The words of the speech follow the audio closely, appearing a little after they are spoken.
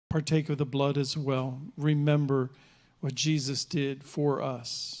partake of the blood as well. Remember what Jesus did for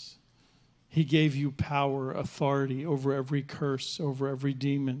us. He gave you power, authority over every curse, over every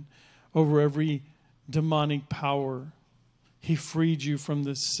demon, over every demonic power. He freed you from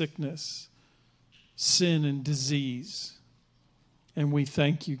the sickness, sin, and disease. And we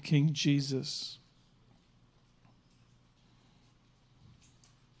thank you, King Jesus.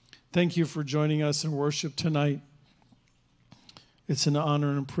 Thank you for joining us in worship tonight. It's an honor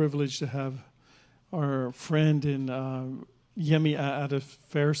and a privilege to have our friend and Yemi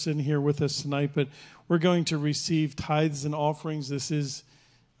Adefarasin here with us tonight. But we're going to receive tithes and offerings. This is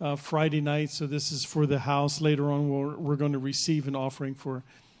Friday night, so this is for the house. Later on, we're going to receive an offering for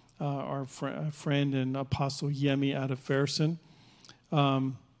our friend and Apostle Yemi Adefarasin.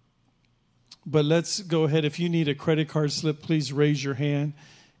 But let's go ahead. If you need a credit card slip, please raise your hand.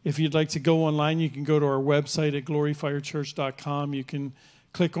 If you'd like to go online, you can go to our website at gloryfirechurch.com. You can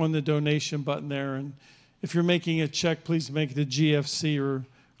click on the donation button there. And if you're making a check, please make the GFC or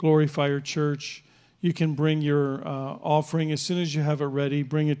Glory Fire Church. You can bring your offering. As soon as you have it ready,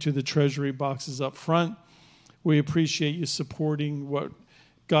 bring it to the treasury boxes up front. We appreciate you supporting what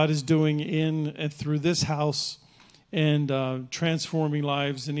God is doing in and through this house and transforming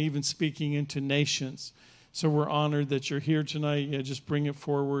lives and even speaking into nations. So we're honored that you're here tonight. Yeah, just bring it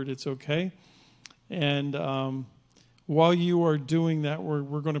forward. It's okay. And while you are doing that,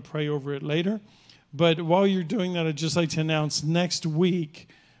 we're going to pray over it later. But while you're doing that, I'd just like to announce next week,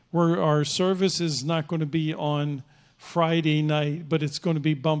 our service is not going to be on Friday night, but it's going to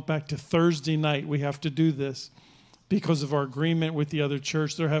be bumped back to Thursday night. We have to do this because of our agreement with the other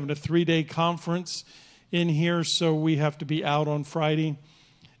church. They're having a 3-day conference in here, so we have to be out on Friday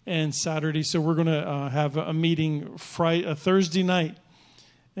and Saturday. So we're going to have a meeting Thursday night.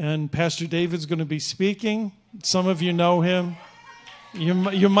 And Pastor David's going to be speaking. Some of you know him. You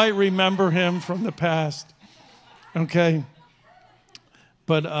might remember him from the past. Okay.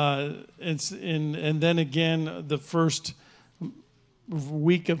 But and then again, the first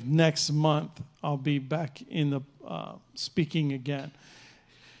week of next month, I'll be back in the speaking again.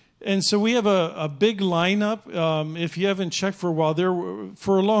 And so we have a big lineup. If you haven't checked for a while,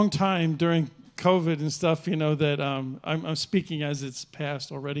 for a long time during COVID and stuff, you know that I'm speaking as it's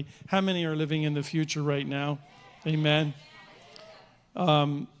passed already. How many are living in the future right now? Amen.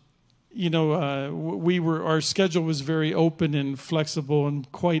 Our schedule was very open and flexible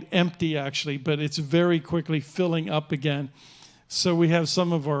and quite empty actually, but it's very quickly filling up again. So we have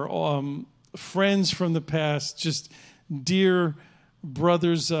some of our friends from the past, just dear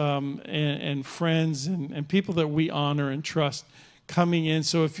brothers and friends and people that we honor and trust coming in.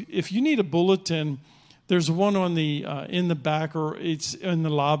 So if you need a bulletin, there's one on the in the back, or it's in the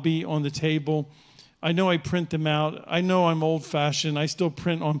lobby on the table. I know I print them out. I know I'm old-fashioned. I still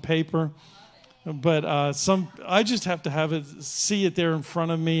print on paper, but I just have to see it there in front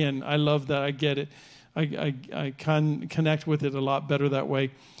of me, and I love that. I get it. I can connect with it a lot better that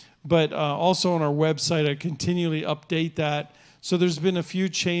way. But also on our website, I continually update that. So there's been a few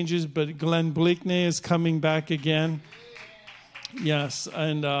changes, but Glenn Bleakney is coming back again. Yes,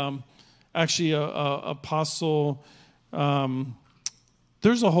 and actually Apostle,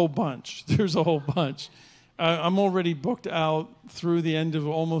 there's a whole bunch. I'm already booked out through the end of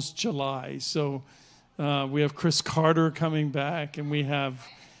almost July. So we have Chris Carter coming back, and we have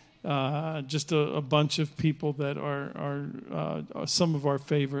just a bunch of people that are some of our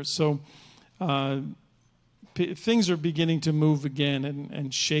favorites. So things are beginning to move again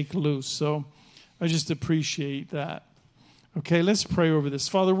and shake loose. So I just appreciate that. Okay, let's pray over this.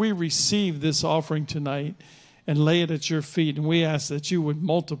 Father, we receive this offering tonight and lay it at your feet, and we ask that you would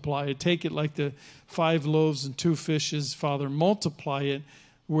multiply it. Take it like the 5 loaves and 2 fishes, Father. Multiply it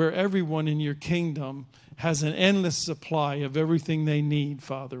where everyone in your kingdom has an endless supply of everything they need,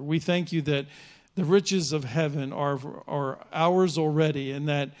 Father. We thank you that the riches of heaven are ours already, and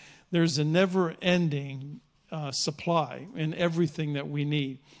that there's a never-ending supply in everything that we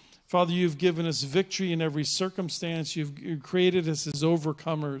need. Father, you've given us victory in every circumstance. You've created us as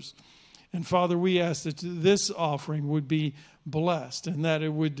overcomers. And Father, we ask that this offering would be blessed, and that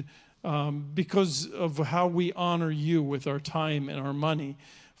it would, because of how we honor you with our time and our money,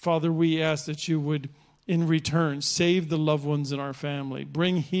 Father, we ask that you would, in return, save the loved ones in our family.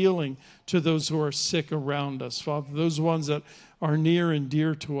 Bring healing to those who are sick around us, Father, those ones that are near and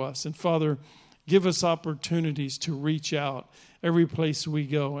dear to us. And Father, give us opportunities to reach out every place we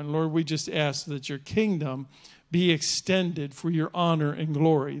go. And Lord, we just ask that your kingdom be extended for your honor and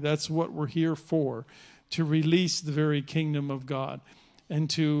glory. That's what we're here for, to release the very kingdom of God and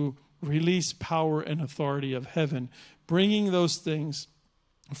to release power and authority of heaven, bringing those things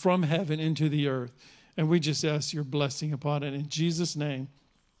from heaven into the earth. And we just ask your blessing upon it. In Jesus' name,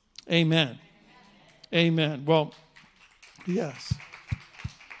 amen. Amen. Well, yes.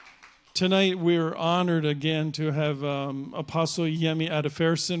 Tonight we're honored again to have Apostle Yemi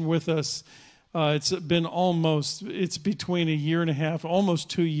Adefarasin with us. It's between a year and a half, almost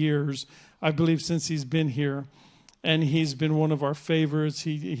 2 years, I believe, since he's been here. And he's been one of our favorites.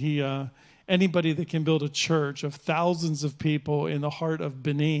 Anybody that can build a church of thousands of people in the heart of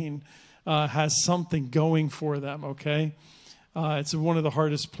Benin has something going for them, okay? It's one of the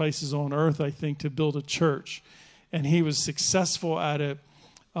hardest places on earth, I think, to build a church. And he was successful at it.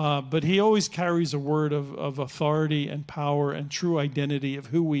 But he always carries a word of authority and power and true identity of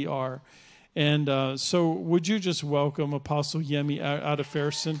who we are. And so would you just welcome Apostle Yemi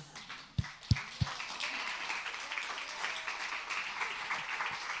Adefarasin?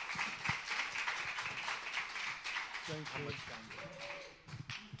 Thank you.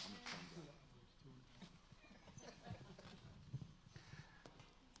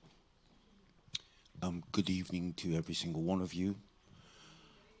 Good evening to every single one of you.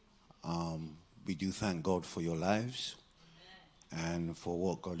 We do thank God for your lives and for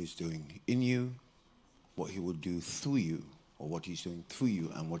what God is doing in you, what he will do through you, or what he's doing through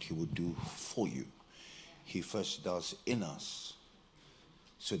you, and what he will do for you. He first does in us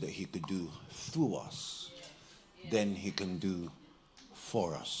so that he could do through us. Then he can do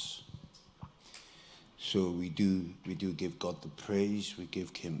for us. So we do give God the praise. We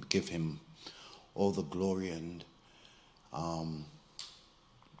give him all the glory, and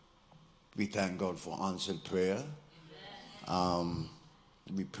we thank God for answered prayer.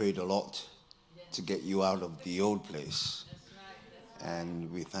 We prayed a lot to get you out of the old place, and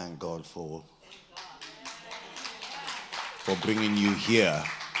we thank God for bringing you here,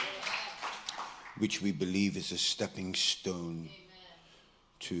 which we believe is a stepping stone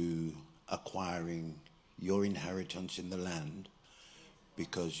to acquiring your inheritance in the land,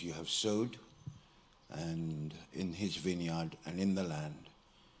 because you have sowed and in his vineyard and in the land.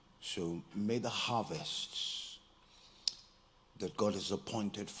 So may the harvests that God has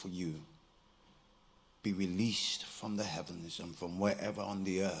appointed for you be released from the heavens and from wherever on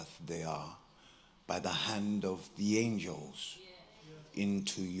the earth they are by the hand of the angels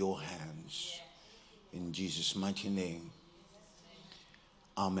into your hands. In Jesus' mighty name,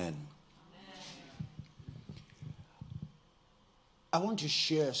 amen. I want to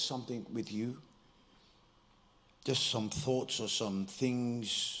share something with you, just some thoughts or some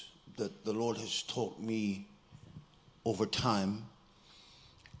things that the Lord has taught me over time,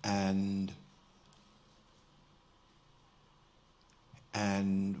 and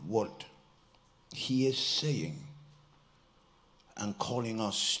what he is saying and calling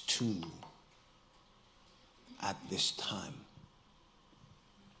us to at this time.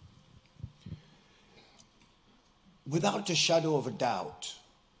 Without a shadow of a doubt,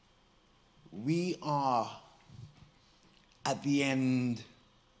 we are at the end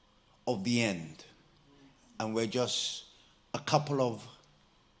of the end, and we're just a couple of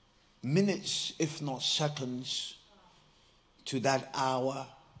minutes, if not seconds, to that hour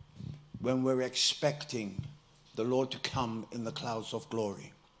when we're expecting the Lord to come in the clouds of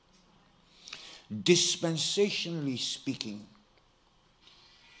glory. Dispensationally speaking,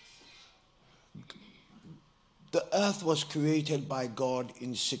 the earth was created by God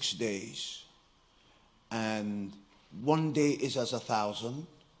in 6 days, and 1 day is as 1,000,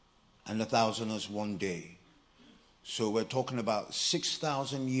 and 1,000 is 1 day. So we're talking about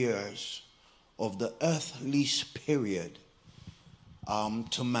 6,000 years of the earth lease period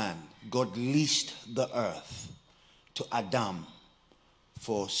to man. God leased the earth to Adam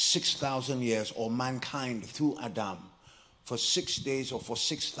for 6,000 years, or mankind through Adam for 6 days or for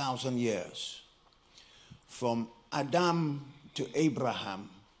 6,000 years. From Adam to Abraham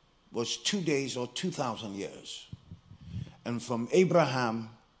was 2 days or 2,000 years. And from Abraham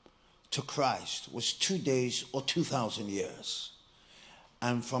to Christ was 2 days or 2,000 years.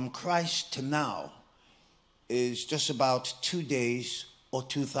 And from Christ to now is just about 2 days or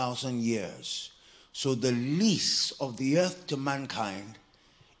 2,000 years. So the lease of the earth to mankind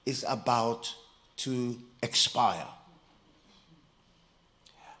is about to expire.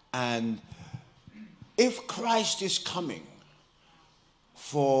 And if Christ is coming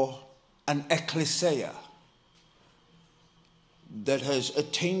for an ecclesia that has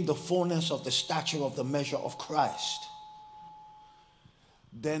attained the fullness of the stature of the measure of Christ,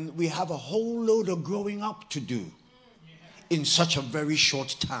 then we have a whole load of growing up to do in such a very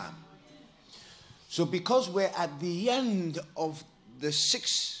short time. So because we're at the end of the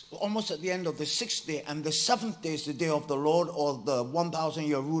sixth, almost at the end of the sixth day, and the seventh day is the day of the Lord, or the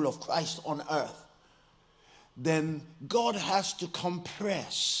 1,000-year rule of Christ on earth, then God has to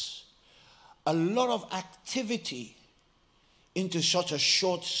compress a lot of activity into such a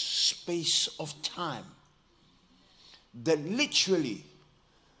short space of time that literally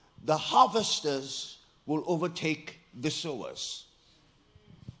the harvesters will overtake the sowers,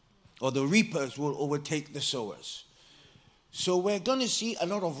 or the reapers will overtake the sowers. So we're going to see a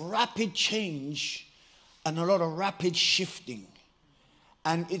lot of rapid change and a lot of rapid shifting.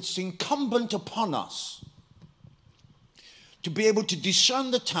 And it's incumbent upon us to be able to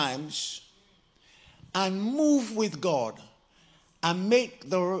discern the times and move with God and make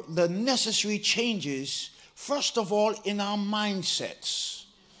the necessary changes, first of all, in our mindsets.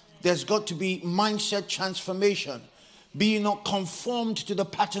 There's got to be mindset transformation. Be ye not conformed to the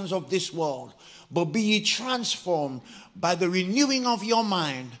patterns of this world, but be ye transformed by the renewing of your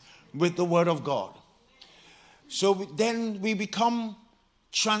mind with the word of God. So then we become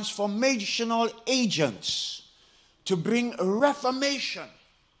transformational agents to bring reformation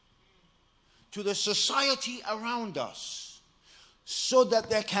to the society around us, so that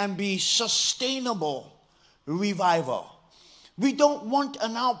there can be sustainable revival. We don't want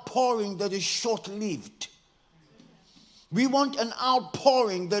an outpouring that is short-lived. We want an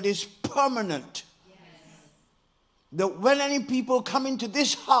outpouring that is permanent. Yes. That when any people come into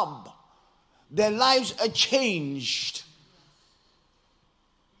this hub, their lives are changed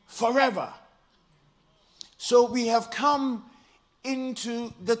forever. So we have come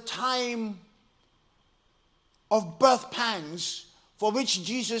into the time of birth pangs, for which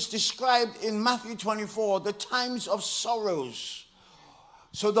Jesus described in Matthew 24, the times of sorrows.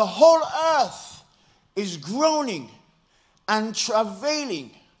 So the whole earth is groaning and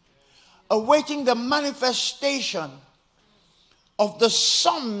travailing, awaiting the manifestation of the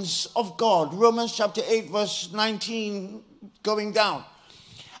sons of God. Romans chapter 8 verse 19 going down.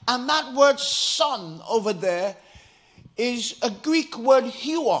 And that word son over there is a Greek word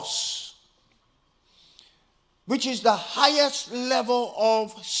huos, which is the highest level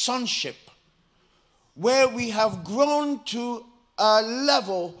of sonship, where we have grown to a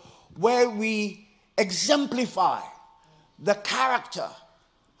level where we exemplify the character,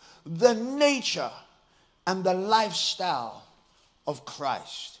 the nature, and the lifestyle of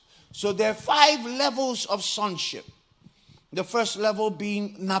Christ. So there are 5 levels of sonship. The first level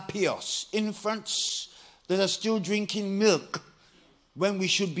being napios, infants that are still drinking milk when we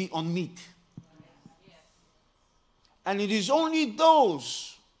should be on meat. And it is only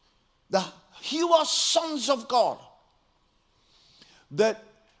those, the huios sons of God, that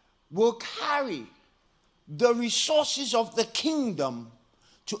will carry the resources of the kingdom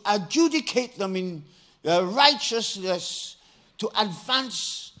to adjudicate them in righteousness, to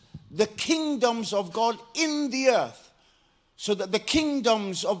advance the kingdoms of God in the earth, so that the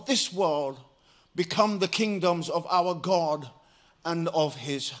kingdoms of this world become the kingdoms of our God and of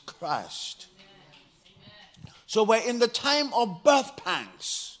his Christ. So we're in the time of birth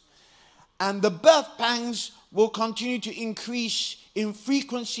pangs, and the birth pangs will continue to increase in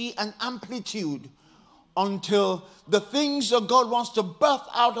frequency and amplitude until the things that God wants to birth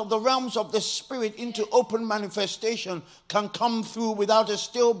out of the realms of the spirit into open manifestation can come through without a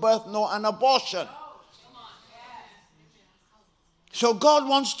stillbirth nor an abortion. So God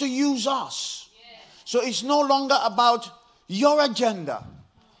wants to use us. So it's no longer about your agenda,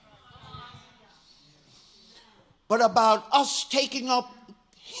 but about us taking up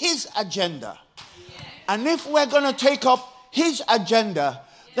his agenda. And if we're going to take up his agenda,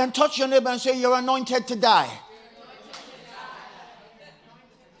 then touch your neighbor and say, you're anointed to die.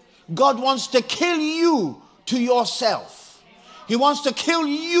 God wants to kill you to yourself. He wants to kill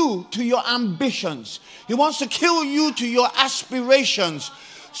you to your ambitions. He wants to kill you to your aspirations,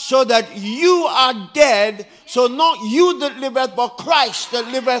 so that you are dead, so not you that liveth, but Christ that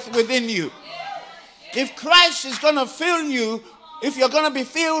liveth within you. If Christ is going to fill you, if you're going to be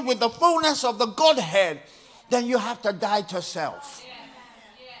filled with the fullness of the Godhead, then you have to die to self.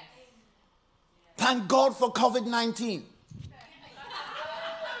 Thank God for COVID-19.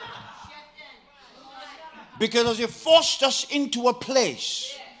 Because it forced us into a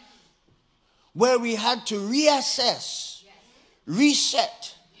place where we had to reassess,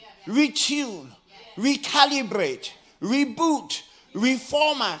 reset, retune, recalibrate, reboot,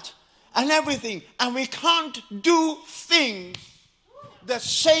 reformat, and everything. And we can't do things the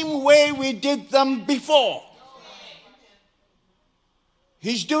same way we did them before.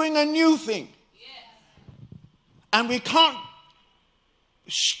 He's doing a new thing. And we can't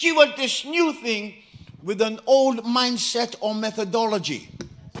steward this new thing with an old mindset or methodology.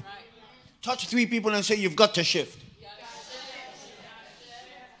 That's right. Touch 3 people and say, you've got to shift.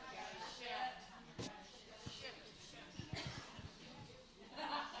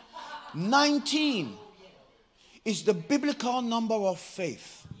 19 is the biblical number of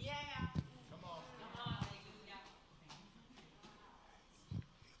faith.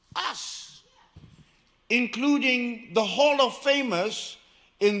 Us, including the Hall of Famers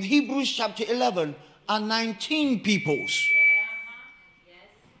in Hebrews chapter 11, are 19 peoples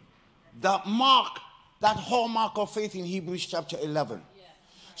that mark that hallmark of faith in Hebrews chapter 11.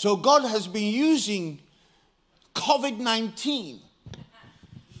 So God has been using COVID-19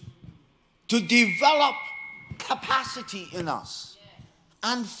 to develop capacity in us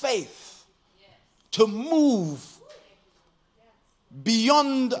and faith to move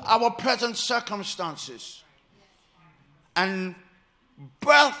beyond our present circumstances and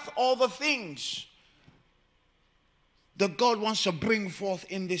birth all the things that God wants to bring forth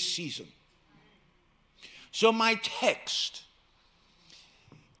in this season. So my text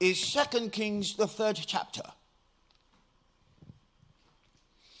is 2 Kings, the 3rd chapter.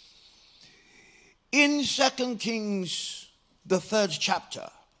 In 2 Kings, the 3rd chapter,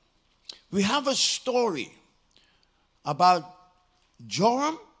 we have a story about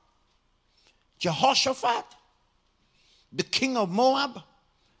Joram, Jehoshaphat, the king of Moab,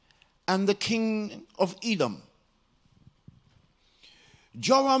 and the king of Edom.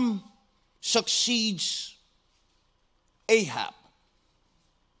 Joram succeeds Ahab.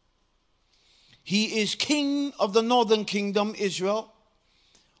 He is king of the northern kingdom, Israel,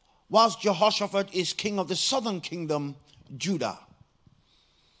 whilst Jehoshaphat is king of the southern kingdom, Judah.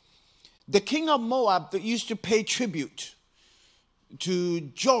 The king of Moab that used to pay tribute to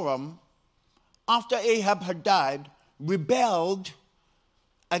Joram after Ahab had died rebelled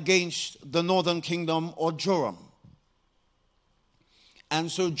against the northern kingdom or Joram. And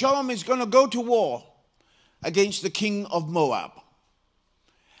so Joram is going to go to war against the king of Moab.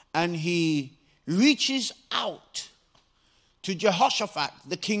 And he reaches out to Jehoshaphat,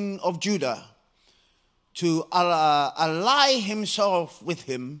 the king of Judah, to ally himself with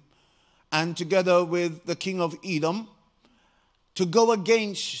him and together with the king of Edom to go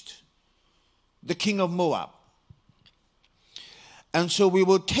against the king of Moab. And so we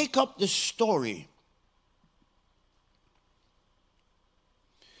will take up the story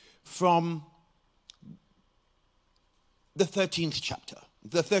from the 13th chapter,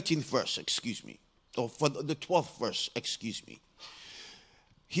 the 13th verse, or for the 12th verse,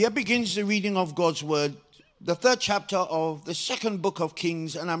 Here begins the reading of God's word, the 3rd chapter of the 2nd book of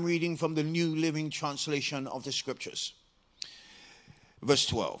Kings, and I'm reading from the New Living Translation of the Scriptures. Verse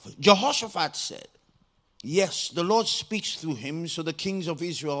 12, Jehoshaphat said, yes, the Lord speaks through him. So the kings of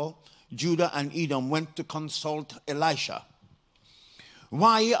Israel, Judah, and Edom went to consult Elisha.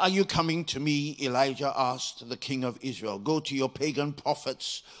 Why are you coming to me? Elijah asked the king of Israel. Go to your pagan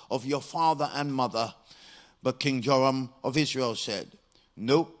prophets of your father and mother. But King Joram of Israel said,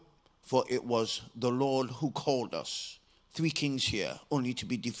 nope, for it was the Lord who called us. 3 kings here, only to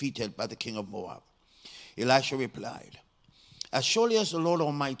be defeated by the king of Moab. Elisha replied, as surely as the Lord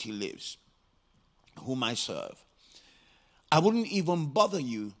Almighty lives, whom I serve, I wouldn't even bother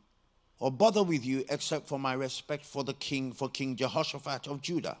with you except for my respect for King Jehoshaphat of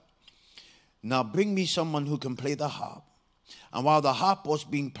Judah. Now bring me someone who can play the harp. And while the harp was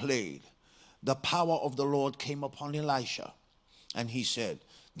being played, the power of the Lord came upon Elisha. And he said,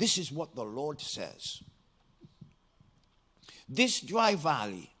 this is what the Lord says. This dry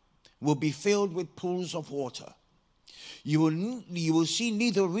valley will be filled with pools of water. You will see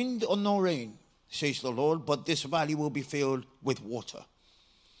neither wind nor rain, says the Lord, but this valley will be filled with water.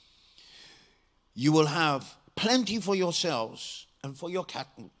 You will have plenty for yourselves and for your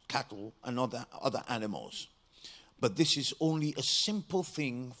cattle and other animals. But this is only a simple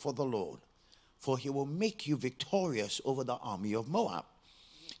thing for the Lord, for he will make you victorious over the army of Moab.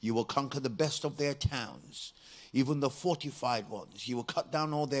 You will conquer the best of their towns, even the fortified ones. You will cut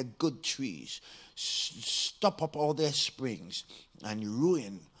down all their good trees, stop up all their springs, and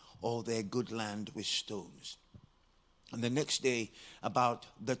ruin all their good land with stones. And the next day, about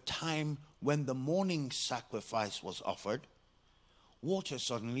the time when the morning sacrifice was offered, water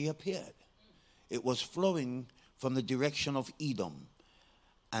suddenly appeared. It was flowing from the direction of Edom,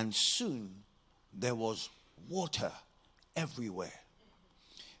 and soon there was water everywhere.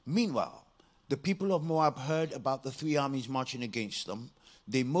 Meanwhile, the people of Moab heard about the 3 armies marching against them.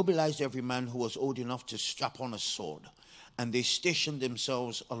 They mobilized every man who was old enough to strap on a sword, and they stationed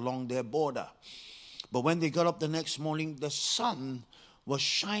themselves along their border. But when they got up the next morning, the sun was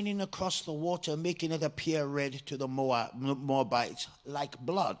shining across the water, making it appear red to the Moabites like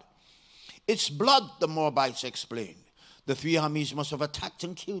blood. It's blood, the Moabites explained. The three armies must have attacked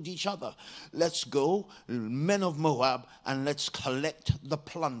and killed each other. Let's go, men of Moab, and let's collect the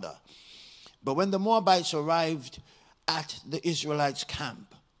plunder. But when the Moabites arrived at the Israelites'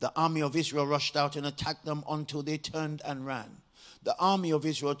 camp, the army of Israel rushed out and attacked them until they turned and ran. The army of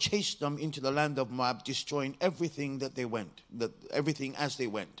Israel chased them into the land of Moab, destroying everything everything as they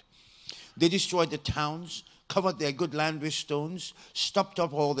went. They destroyed the towns, covered their good land with stones, stopped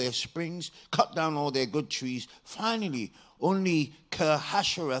up all their springs, cut down all their good trees. Finally, only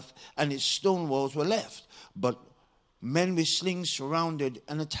Kir-Hashereth and its stone walls were left, but men with slings surrounded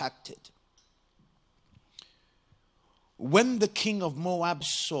and attacked it. When the king of Moab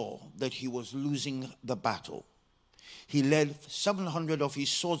saw that he was losing the battle, he led 700 of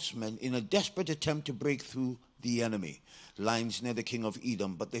his swordsmen in a desperate attempt to break through the enemy lines near the king of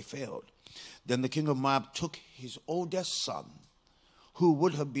Edom, but they failed. Then the king of Moab took his oldest son, who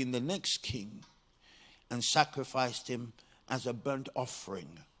would have been the next king, and sacrificed him as a burnt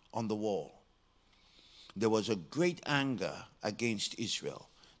offering on the wall. There was a great anger against Israel.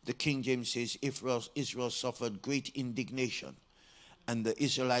 The King James says Israel suffered great indignation, and the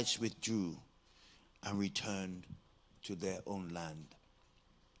Israelites withdrew and returned to their own land.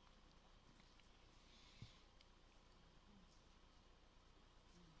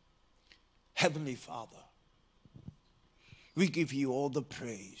 Heavenly Father, we give you all the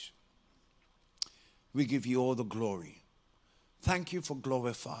praise. We give you all the glory. Thank you for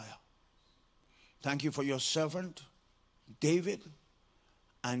Glorifier. Thank you for your servant, David,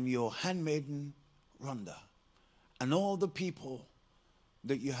 and your handmaiden, Rhonda, and all the people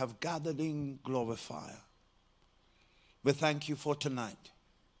that you have gathered in Glorifier. We thank you for tonight.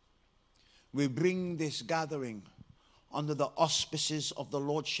 We bring this gathering under the auspices of the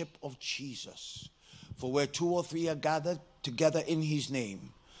Lordship of Jesus. For where two or three are gathered together in his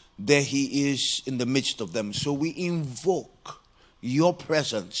name, there he is in the midst of them. So we invoke your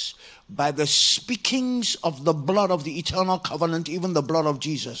presence by the speakings of the blood of the eternal covenant, even the blood of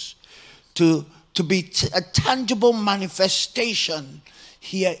Jesus, to be a tangible manifestation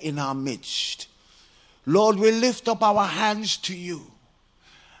here in our midst. Lord, we lift up our hands to you,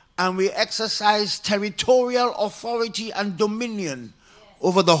 and we exercise territorial authority and dominion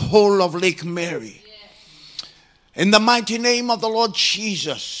over the whole of Lake Mary. In the mighty name of the Lord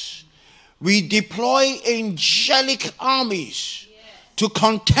Jesus, we deploy angelic armies to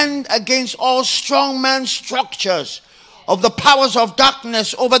contend against all strongman structures of the powers of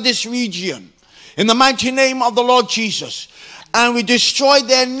darkness over this region. In the mighty name of the Lord Jesus. And we destroy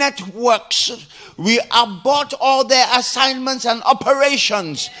their networks. We abort all their assignments and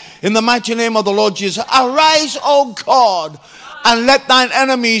operations in the mighty name of the Lord Jesus. Arise, O God, and let thine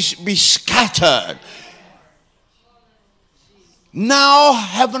enemies be scattered. Now,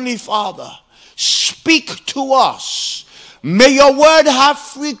 Heavenly Father, speak to us. May your word have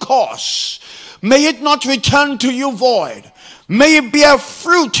free course. May it not return to you void. May it bear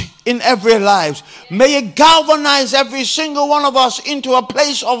fruit in every life. May it galvanize every single one of us into a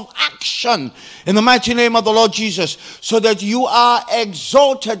place of action in the mighty name of the Lord Jesus, so that you are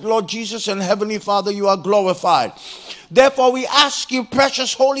exalted, Lord Jesus, and Heavenly Father, you are glorified. Therefore, we ask you,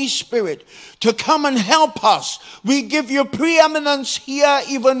 precious Holy Spirit, to come and help us. We give you preeminence here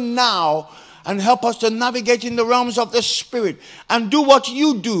even now, and help us to navigate in the realms of the Spirit and do what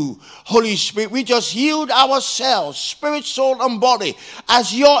you do, Holy Spirit. We just yield ourselves, spirit, soul, and body,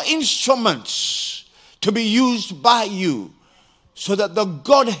 as your instruments to be used by you, so that the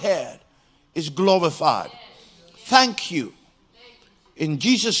Godhead is glorified. Thank you. In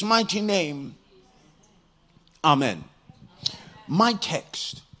Jesus' mighty name, amen. My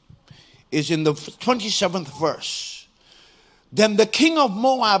text is in the 27th verse. Then the king of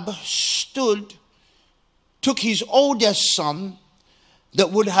Moab took his oldest son,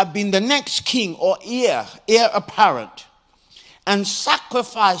 that would have been the next king or heir apparent, and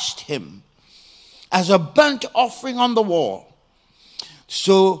sacrificed him as a burnt offering on the wall.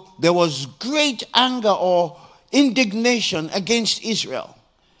 So there was great anger or indignation against Israel,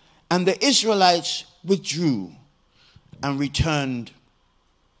 and the Israelites withdrew and returned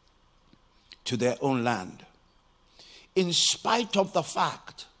to their own land. In spite of the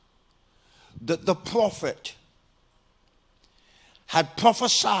fact that the prophet had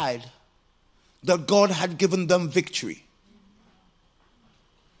prophesied that God had given them victory.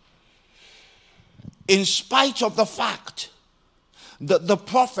 In spite of the fact that the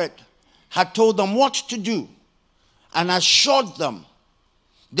prophet had told them what to do and assured them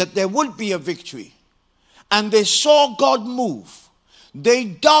that there would be a victory, and they saw God move, They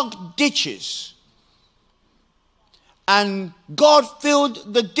dug ditches. And God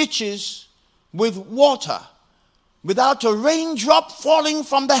filled the ditches with water without a raindrop falling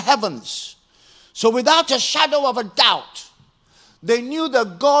from the heavens. So without a shadow of a doubt, they knew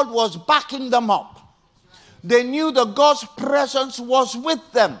that God was backing them up. They knew that God's presence was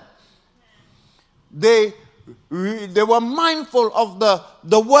with them. They were mindful of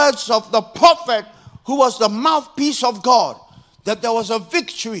the words of the prophet who was the mouthpiece of God, that there was a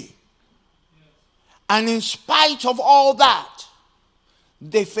victory. And in spite of all that,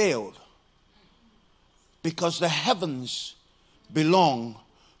 they failed. Because the heavens belong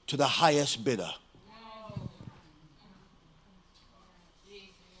to the highest bidder.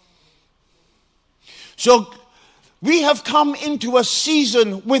 So we have come into a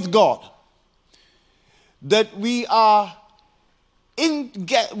season with God that we're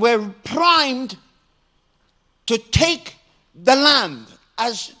primed to take the land,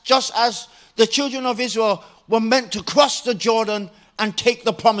 just as the children of Israel were meant to cross the Jordan and take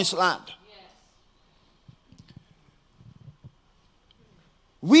the promised land.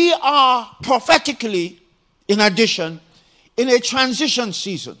 We are prophetically, in addition, in a transition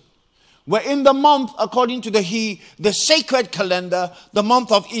season. We're in the month, according to the sacred calendar, the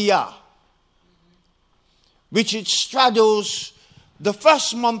month of Iyar, which it straddles the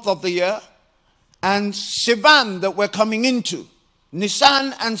first month of the year and Sivan that we're coming into,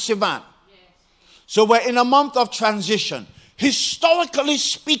 Nisan and Sivan. So we're in a month of transition. Historically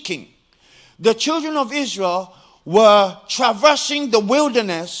speaking, the children of Israel were traversing the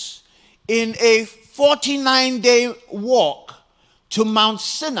wilderness in a 49-day walk to Mount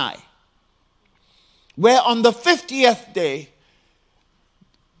Sinai, where on the 50th day,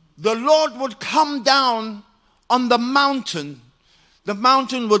 the Lord would come down on the mountain. The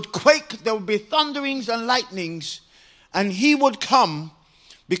mountain would quake, there would be thunderings and lightnings, and he would come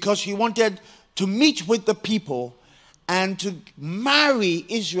because he wanted to meet with the people and to marry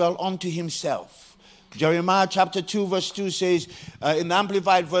Israel unto himself. Jeremiah chapter 2 verse 2 says, in the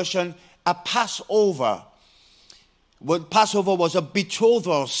Amplified Version, a Passover. Well, Passover was a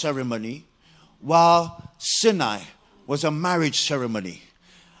betrothal ceremony, while Sinai was a marriage ceremony.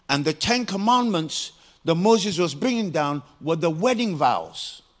 And the 10 commandments that Moses was bringing down were the wedding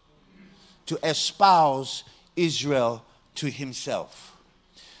vows to espouse Israel to himself.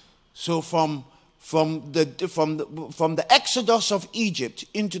 So from the exodus of Egypt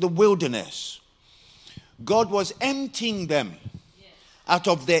into the wilderness, God was emptying them out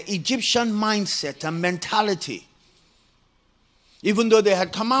of their Egyptian mindset and mentality. Even though they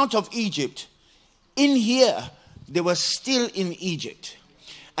had come out of Egypt, in here, they were still in Egypt.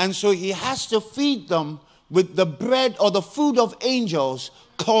 And so he has to feed them with the bread or the food of angels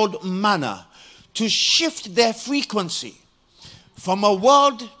called manna to shift their frequency from a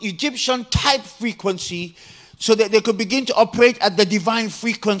world Egyptian type frequency so that they could begin to operate at the divine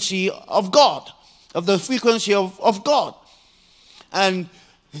frequency of God, of the frequency of God. And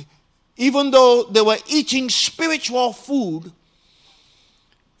even though they were eating spiritual food,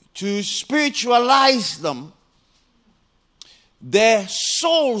 to spiritualize them, their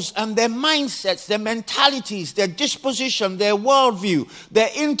souls and their mindsets, their mentalities, their disposition, their worldview, their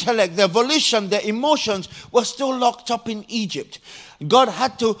intellect, their volition, their emotions were still locked up in Egypt. God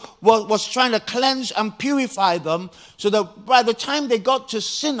was trying to cleanse and purify them so that by the time they got to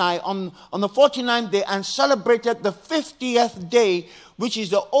Sinai on the 49th day and celebrated the 50th day, which is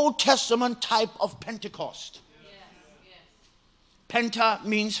the Old Testament type of Pentecost. Penta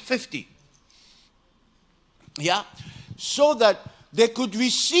means 50. Yeah? So that they could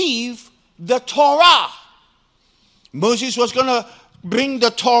receive the Torah. Moses was going to bring the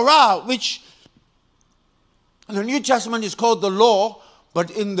Torah, which in the New Testament is called the law,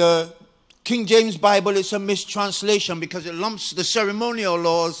 but in the King James Bible it's a mistranslation because it lumps the ceremonial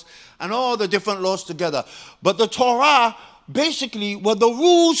laws and all the different laws together. But the Torah basically were the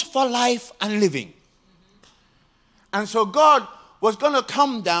rules for life and living. And so God was going to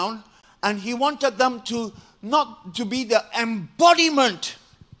come down and he wanted them to not to be the embodiment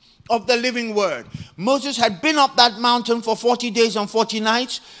of the living word. Moses had been up that mountain for 40 days and 40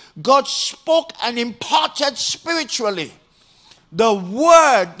 nights. God spoke and imparted spiritually the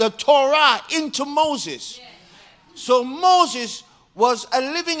word, the Torah, into Moses. So Moses was a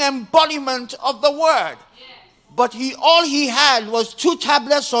living embodiment of the word. But all he had was 2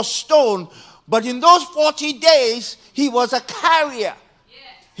 tablets of stone. But in those 40 days, he was a carrier.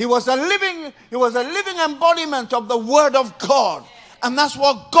 He was a living embodiment of the word of God. And that's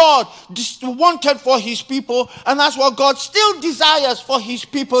what God wanted for his people. And that's what God still desires for his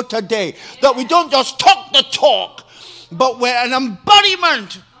people today. That we don't just talk the talk, but we're an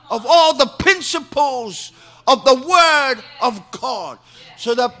embodiment of all the principles of the Word of God,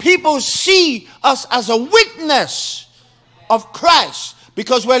 so that people see us as a witness of Christ,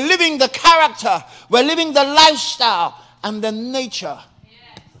 because we're living the character, we're living the lifestyle and the nature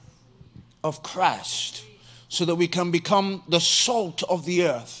of Christ, so that we can become the salt of the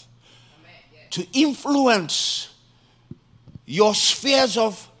earth to influence your spheres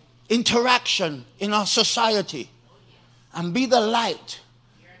of interaction in our society, and be the light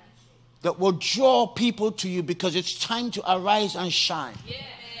that will draw people to you, because it's time to arise and shine.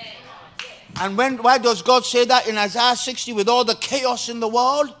 And why does God say that in Isaiah 60 with all the chaos in the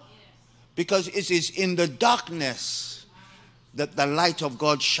world? Because it is in the darkness that the light of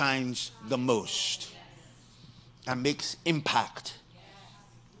God shines the most and makes impact.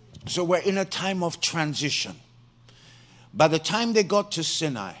 So we're in a time of transition. By the time they got to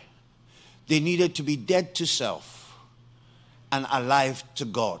Sinai, they needed to be dead to self and alive to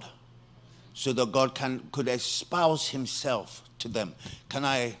God, so that God could espouse himself to them. Can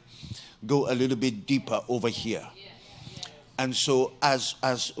I go a little bit deeper over here? And so as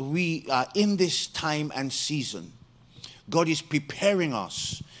we are in this time and season, God is preparing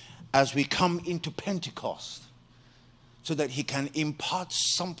us as we come into Pentecost, so that he can impart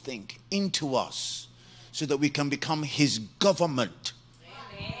something into us, so that we can become his government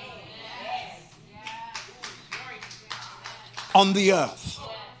on the earth,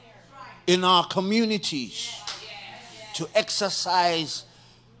 in our communities, to exercise,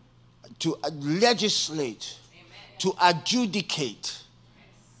 to legislate, to adjudicate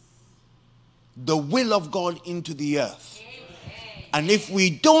the will of God into the earth. And if we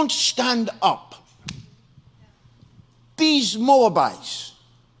don't stand up, these Moabites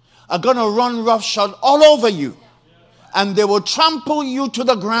are going to run roughshod all over you, and they will trample you to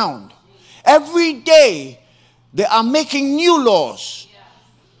the ground. Every day they are making new laws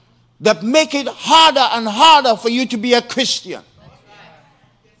that make it harder and harder for you to be a Christian.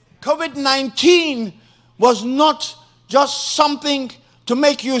 COVID-19 was not just something to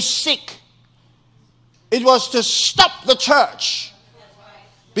make you sick. It was to stop the church.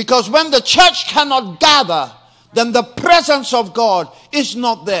 Because when the church cannot gather, then the presence of God is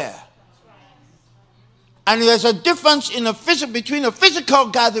not there. And there's a difference between a physical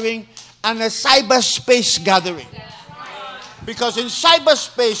gathering and a cyberspace gathering. Because in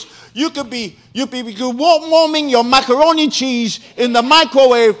cyberspace, you could be warming your macaroni cheese in the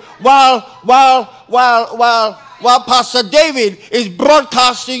microwave while Pastor David is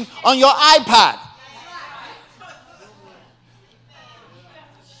broadcasting on your iPad.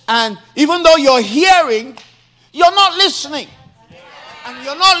 And even though you're hearing, you're not listening. And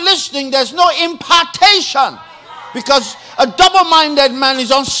you're not listening, there's no impartation. Because a double-minded man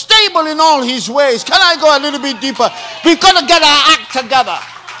is unstable in all his ways. Can I go a little bit deeper? We've got to get our act together.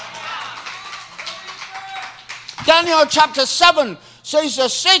 Daniel chapter 7 says that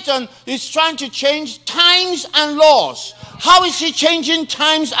Satan is trying to change times and laws. How is he changing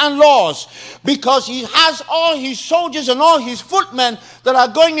times and laws? Because he has all his soldiers and all his footmen that are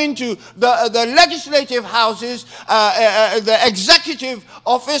going into the legislative houses, the executive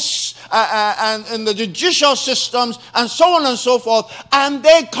office, and the judicial systems, and so on and so forth. And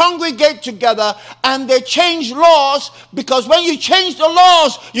they congregate together and they change laws, because when you change the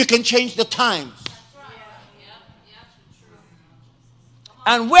laws, you can change the times.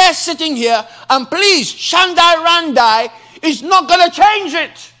 And we're sitting here, and please, Shandai Randai is not going to change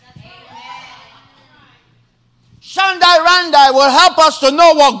it. Shandai Randai will help us to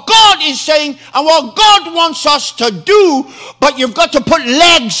know what God is saying and what God wants us to do, but you've got to put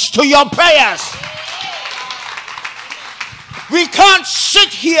legs to your prayers. We can't sit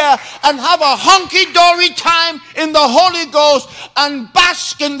here and have a hunky-dory time in the Holy Ghost and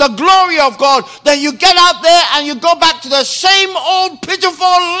bask in the glory of God. Then you get out there and you go back to the same old pitiful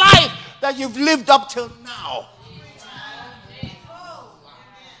life that you've lived up till now.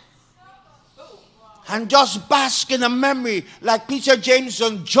 And just bask in a memory like Peter, James,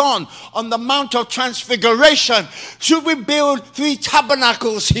 and John on the Mount of Transfiguration. Should we build 3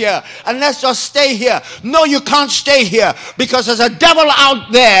 tabernacles here and let's just stay here? No, you can't stay here, because there's a devil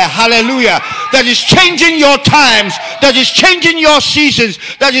out there, hallelujah, that is changing your times, that is changing your seasons,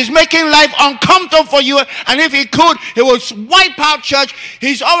 that is making life uncomfortable for you. And if he could, he would wipe out church.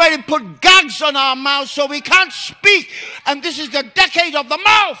 He's already put gags on our mouths so we can't speak. And this is the decade of the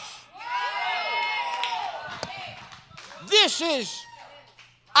mouth. This is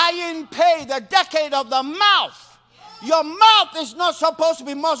Ayin Pei, the decade of the mouth. Your mouth is not supposed to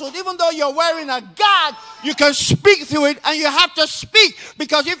be muzzled. Even though you're wearing a gag, you can speak through it, and you have to speak.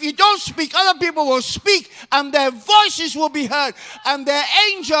 Because if you don't speak, other people will speak, and their voices will be heard, and their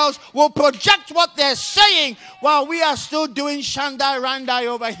angels will project what they're saying while we are still doing Shandai Randai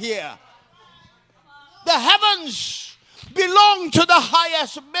over here. The heavens belong to the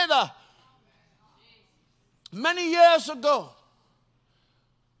highest bidder. Many years ago,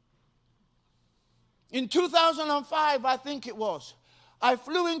 in 2005, I think it was, I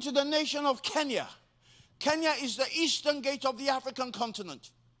flew into the nation of Kenya. Kenya is the eastern gate of the African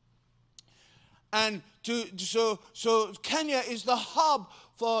continent. And so Kenya is the hub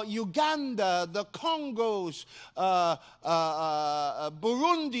for Uganda, the Congos,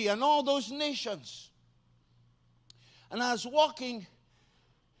 Burundi, and all those nations. And I was walking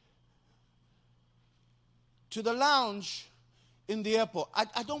to the lounge in the airport.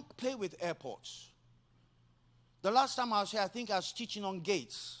 I don't play with airports. The last time I was here, I think I was teaching on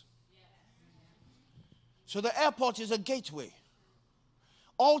gates. So the airport is a gateway.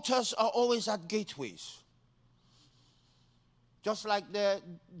 Altars are always at gateways. Just like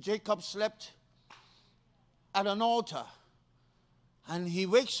Jacob slept at an altar. And he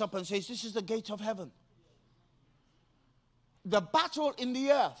wakes up and says, this is the gate of heaven. The battle in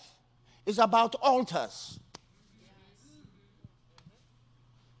the earth is about altars.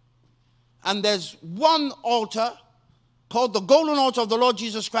 And there's one altar called the golden altar of the Lord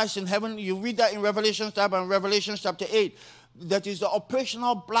Jesus Christ in heaven. You read that in Revelation chapter 8. That is the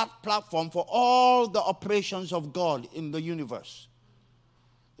operational platform for all the operations of God in the universe.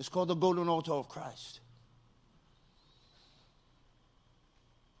 It's called the golden altar of Christ.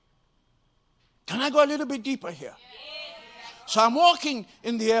 Can I go a little bit deeper here? So I'm walking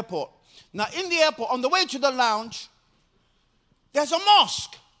in the airport. Now in the airport, on the way to the lounge, there's a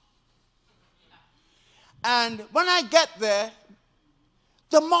mosque. And when I get there,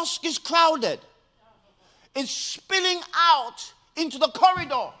 the mosque is crowded. It's spilling out into the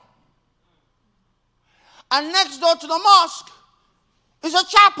corridor. And next door to the mosque is a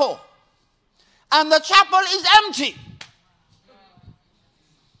chapel. And the chapel is empty.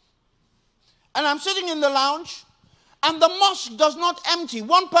 And I'm sitting in the lounge, and the mosque does not empty.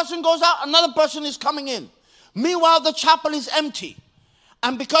 One person goes out, another person is coming in. Meanwhile, the chapel is empty.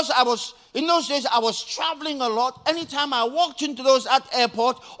 And because in those days, I was traveling a lot. Anytime I walked into those at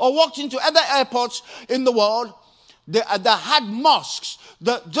airport or walked into other airports in the world, they had mosques.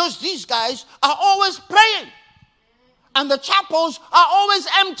 These guys are always praying. And the chapels are always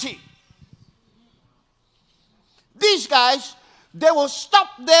empty. These guys, they will stop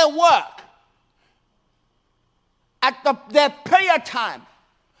their work at their prayer time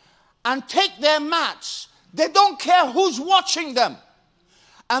and take their mats. They don't care who's watching them.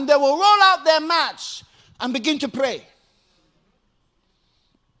 And they will roll out their mats and begin to pray.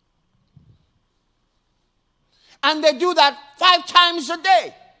 And they do that 5 times a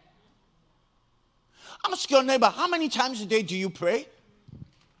day. Ask your neighbor, how many times a day do you pray?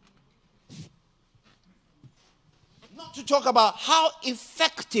 Not to talk about how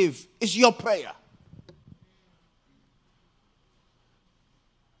effective is your prayer.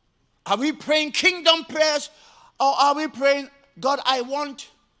 Are we praying kingdom prayers, or are we praying, God, I want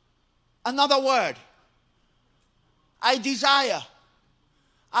another word? I desire,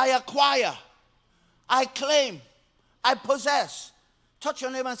 I acquire, I claim, I possess. Touch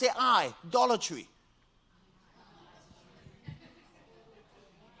your neighbor and say, I, idolatry.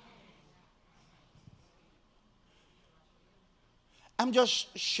 I'm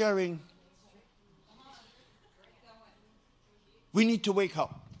just sharing. We need to wake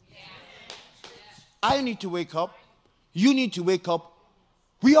up. I need to wake up. You need to wake up.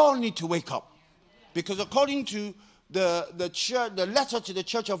 We all need to wake up. Because according to the church, the letter to the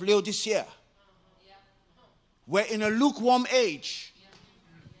church of Laodicea, we're in a lukewarm age.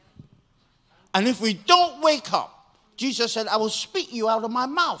 And if we don't wake up, Jesus said, I will spit you out of my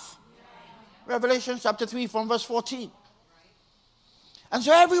mouth. Revelation chapter 3 from verse 14. And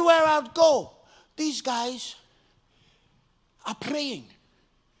so everywhere I'd go, these guys are praying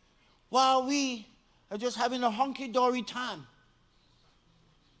while we are just having a hunky-dory time.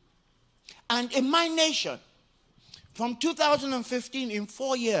 And in my nation, from 2015, in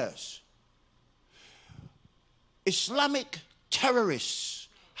 4 years, Islamic terrorists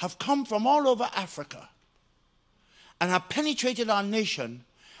have come from all over Africa and have penetrated our nation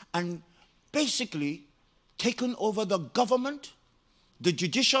and basically taken over the government, the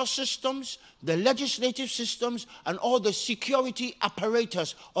judicial systems, the legislative systems, and all the security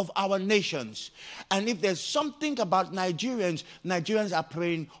apparatus of our nations. And if there's something about Nigerians, Nigerians are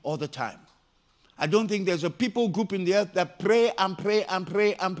praying all the time. I don't think there's a people group in the earth that pray and pray and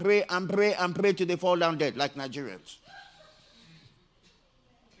pray and pray and pray and pray till they fall down dead, like Nigerians.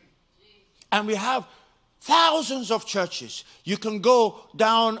 And we have thousands of churches. You can go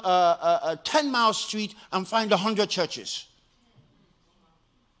down a 10-mile street and find 100 churches.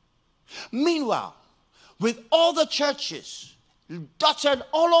 Meanwhile, with all the churches dotted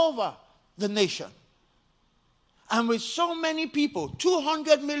all over the nation, and with so many people,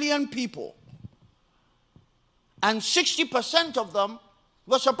 200 million people, and 60% of them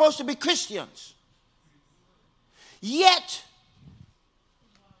were supposed to be Christians. Yet,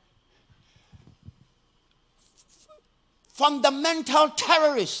 fundamental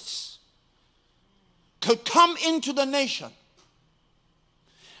terrorists could come into the nation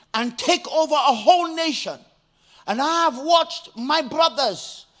and take over a whole nation. And I have watched my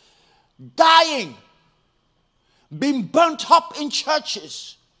brothers dying, being burnt up in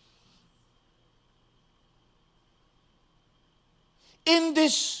churches, in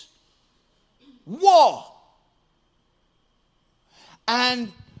this war.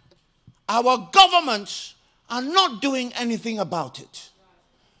 And our governments are not doing anything about it,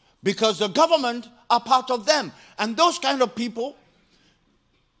 because the government are part of them. And those kind of people,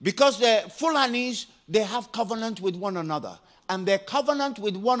 because they're Fulanis, they have covenant with one another. And their covenant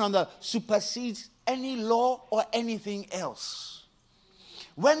with one another supersedes any law or anything else.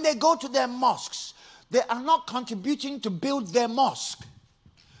 When they go to their mosques, they are not contributing to build their mosque.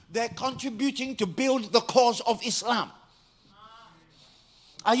 They're contributing to build the cause of Islam.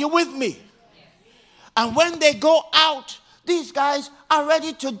 Are you with me? And when they go out, these guys are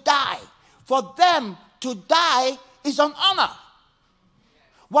ready to die. For them to die is an honor,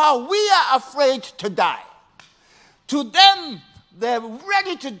 while we are afraid to die. To them, they're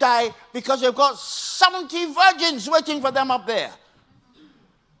ready to die because they've got 70 virgins waiting for them up there.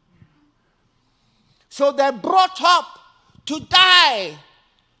 So they're brought up to die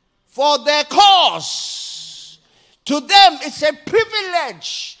for their cause. To them, it's a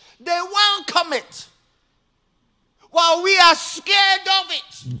privilege. They welcome it, while we are scared of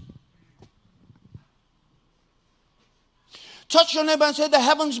it. Touch your neighbor and say, the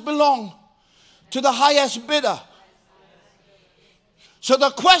heavens belong to the highest bidder. So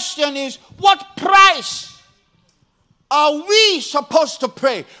the question is, what price are we supposed to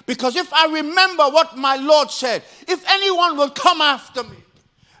pay? Because if I remember what my Lord said, if anyone will come after me,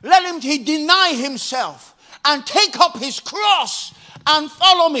 let him deny himself and take up his cross and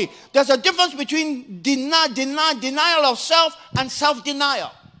follow me. There's a difference between denial of self and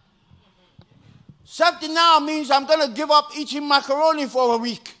self-denial. Self-denial means I'm going to give up eating macaroni for a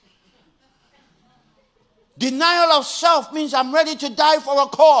week. Denial of self means I'm ready to die for a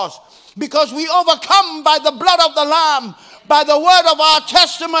cause. Because we overcome by the blood of the Lamb, by the word of our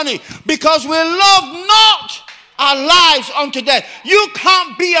testimony. Because we love not our lives unto death. You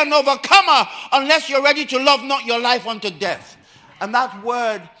can't be an overcomer unless you're ready to love not your life unto death. And that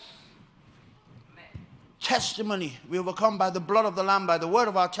word, testimony, we overcome by the blood of the Lamb, by the word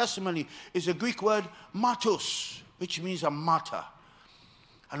of our testimony, is a Greek word, martos, which means a martyr.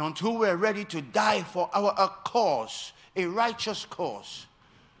 And until we're ready to die for a cause, a righteous cause,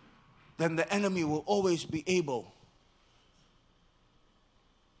 then the enemy will always be able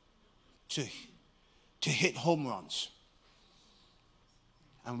to hit home runs.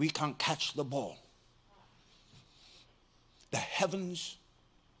 And we can't catch the ball. The heavens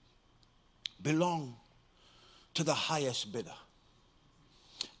belong to the highest bidder.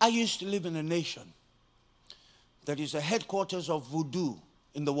 I used to live in a nation that is the headquarters of voodoo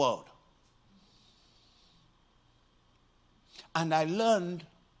in the world. And I learned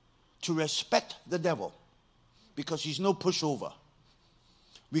to respect the devil because he's no pushover.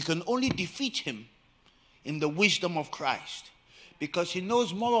 We can only defeat him in the wisdom of Christ because he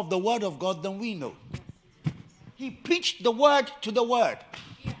knows more of the word of God than we know. He preached the word to the word.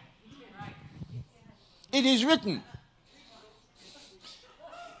 It is written,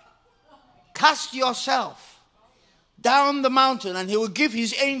 cast yourself down the mountain and he will give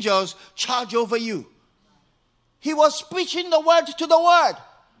his angels charge over you. He was preaching the word to the word.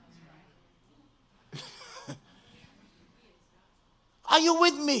 Are you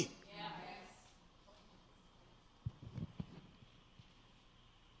with me?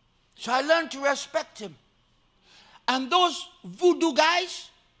 So I learned to respect him. And those voodoo guys,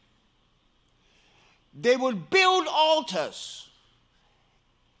 they would build altars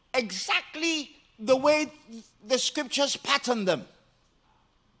exactly the way the scriptures pattern them.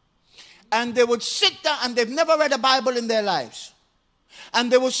 And they would sit down, and they've never read a Bible in their lives. And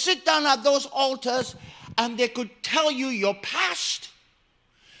they would sit down at those altars, and they could tell you your past,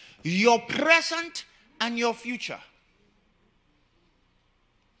 your present, and your future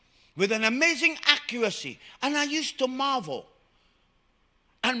with an amazing accuracy. And I used to marvel.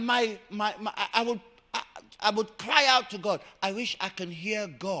 And I would cry out to God, I wish I can hear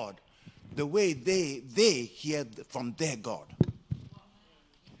God the way they hear from their God.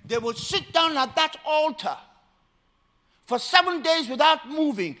 They would sit down at that altar for 7 days without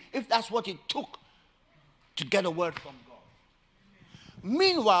moving, if that's what it took to get a word from God.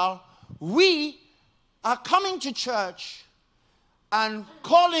 Meanwhile, we are coming to church and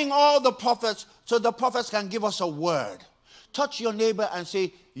calling all the prophets so the prophets can give us a word. Touch your neighbor and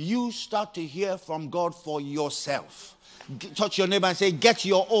say, you start to hear from God for yourself. Touch your neighbor and say, get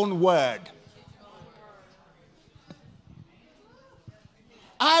your own word.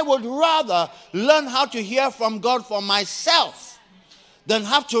 I would rather learn how to hear from God for myself than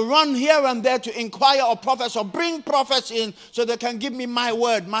have to run here and there to inquire of prophets or bring prophets in so they can give me my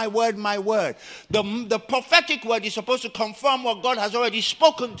word, my word, my word. The prophetic word is supposed to confirm what God has already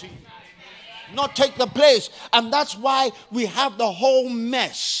spoken to you, not take the place. And that's why we have the whole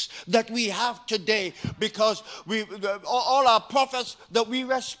mess that we have today, because all our prophets that we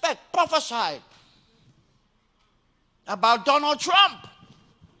respect prophesied about Donald Trump.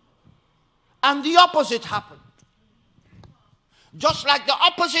 And the opposite happened. Just like the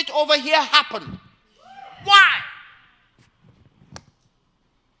opposite over here happened. Why?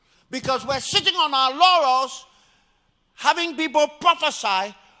 Because we're sitting on our laurels, having people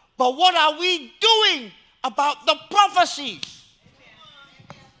prophesy, but what are we doing about the prophecies?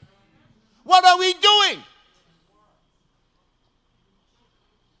 What are we doing?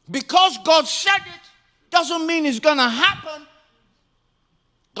 Because God said it doesn't mean it's going to happen.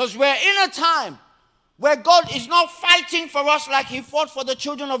 Because we're in a time where God is not fighting for us like he fought for the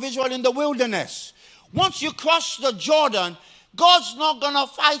children of Israel in the wilderness. Once you cross the Jordan, God's not going to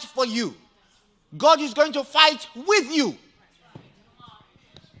fight for you. God is going to fight with you.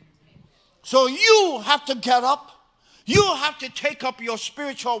 So you have to get up. You have to take up your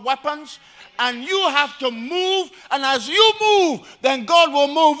spiritual weapons. And you have to move. And as you move, then God will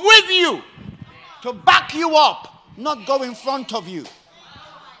move with you to back you up, not go in front of you.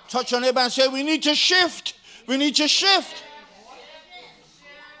 Touch your neighbor and say, we need to shift. We need to shift.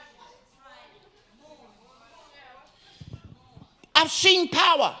 I've seen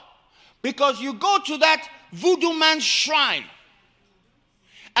power. Because you go to that voodoo man's shrine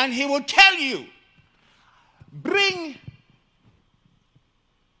and he will tell you, bring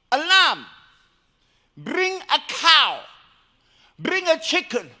a lamb, bring a cow, bring a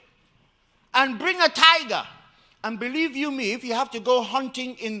chicken, and bring a tiger. And believe you me, if you have to go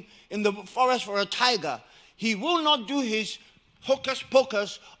hunting in the forest for a tiger, he will not do his hocus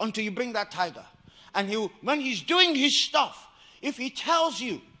pocus until you bring that tiger. And when he's doing his stuff, if he tells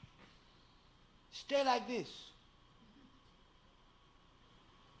you, stay like this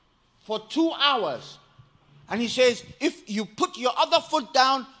for 2 hours, and he says, if you put your other foot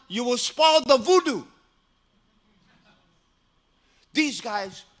down, you will spoil the voodoo. These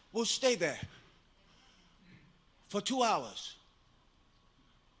guys will stay there for 2 hours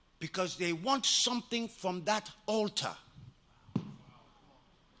because they want something from that altar.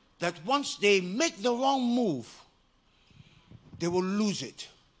 That once they make the wrong move, they will lose it.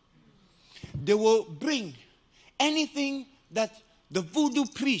 They will bring anything that the voodoo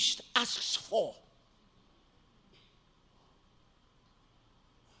priest asks for.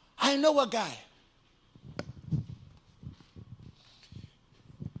 I know a guy.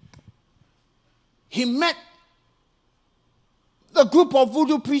 He met the group of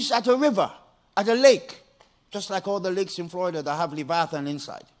voodoo priests at a river, at a lake, just like all the lakes in Florida that have Leviathan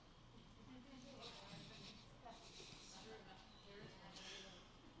inside.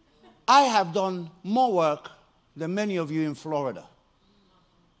 I have done more work than many of you in Florida.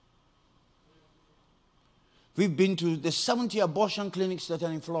 We've been to the 70 abortion clinics that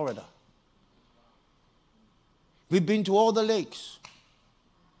are in Florida. We've been to all the lakes.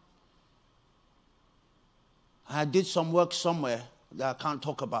 I did some work somewhere that I can't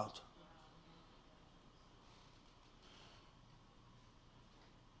talk about.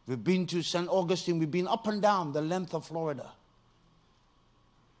 We've been to St. Augustine. We've been up and down the length of Florida.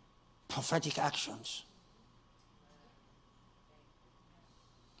 Prophetic actions.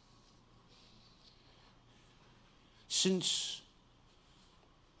 Since,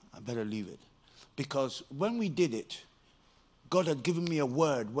 I better leave it. Because when we did it, God had given me a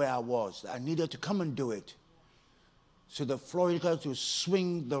word where I was. I needed to come and do it. So that Florida to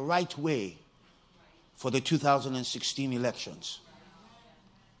swing the right way for the 2016 elections.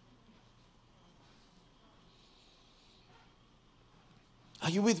 I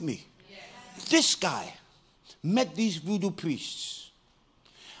you with me? Yes. This guy met these voodoo priests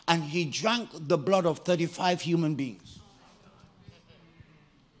and he drank the blood of 35 human beings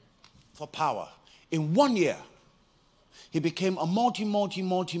for power. In 1 year, he became a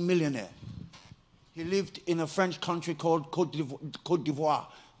multi-millionaire. He lived in a French country called Côte d'Ivoire,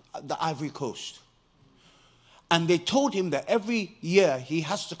 the Ivory Coast. And they told him that every year he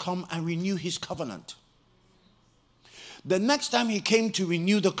has to come and renew his covenant. The next time he came to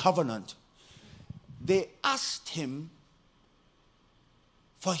renew the covenant, they asked him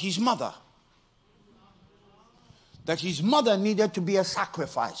for his mother. That his mother needed to be a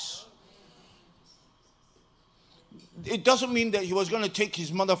sacrifice. It doesn't mean that he was going to take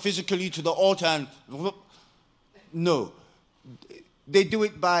his mother physically to the altar and... No. They do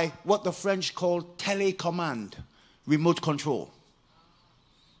it by what the French call telecommand, remote control.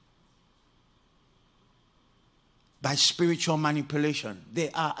 By spiritual manipulation. They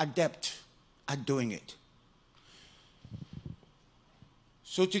are adept at doing it.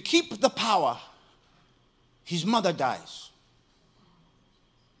 So to keep the power, his mother dies.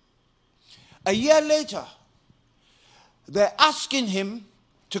 A year later, they're asking him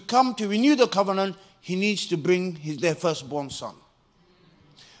to come to renew the covenant. He needs to bring their firstborn son.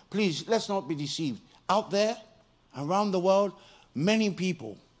 Please, let's not be deceived. Out there, around the world, many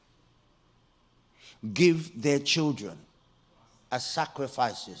people give their children as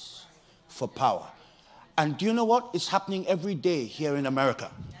sacrifices for power. And do you know what? It's happening every day here in America.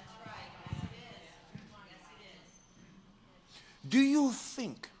 That's right. Yes, it is. Yes, it is. Do you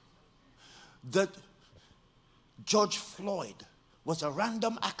think that George Floyd was a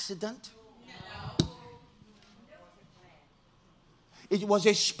random accident? No. It was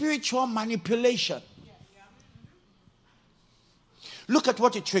a spiritual manipulation. Look at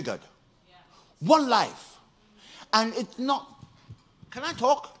what it triggered. One life. And it's not... Can I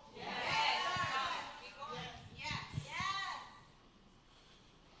talk? Yes.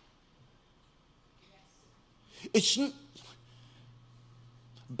 It's...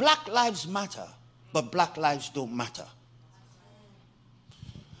 Black lives matter, but black lives don't matter.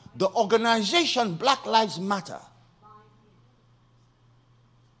 The organization Black Lives Matter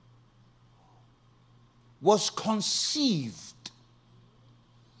was conceived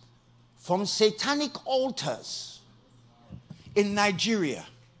from satanic altars in Nigeria.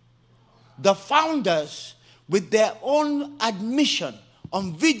 The founders, with their own admission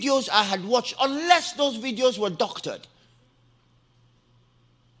on videos I had watched, unless those videos were doctored,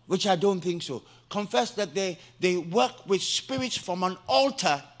 which I don't think so, confessed that they work with spirits from an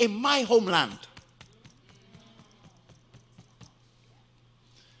altar in my homeland.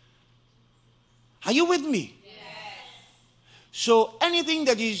 Are you with me? Yes. So anything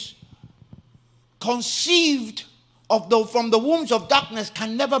that is conceived from the wombs of darkness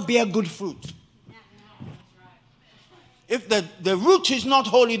can never bear good fruit. If the root is not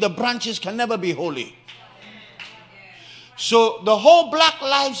holy, the branches can never be holy. So the whole Black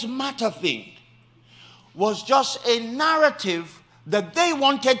Lives Matter thing was just a narrative that they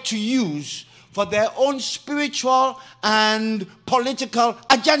wanted to use for their own spiritual and political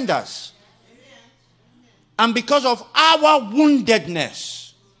agendas. And because of our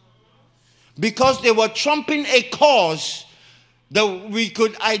woundedness, because they were trumping a cause that we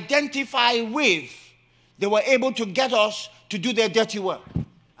could identify with, they were able to get us to do their dirty work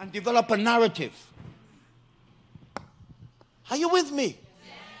and develop a narrative. Are you with me?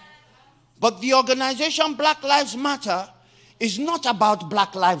 Yes. But the organization Black Lives Matter is not about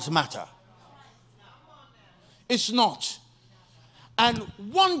Black Lives Matter. It's not. And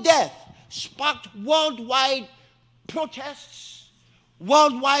one death sparked worldwide protests,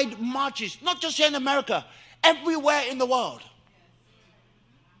 worldwide marches, not just here in America, everywhere in the world.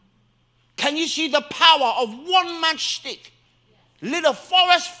 Can you see the power of one matchstick lit a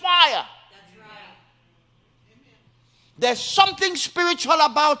forest fire? There's something spiritual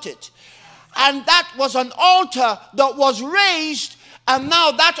about it. And that was an altar that was raised, and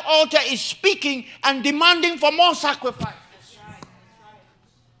now that altar is speaking and demanding for more sacrifice.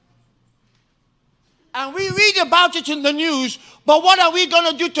 And we read about it in the news, but what are we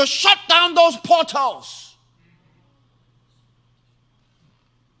going to do to shut down those portals?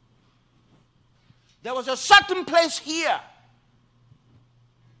 There was a certain place here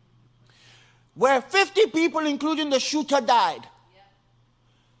where 50 people, including the shooter, died.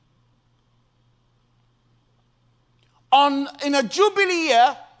 In a Jubilee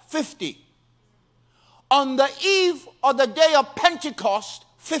year, 50. On the eve of the day of Pentecost,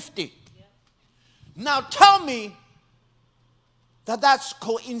 50. Now tell me that that's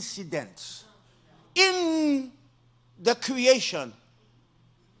coincidence. In the creation,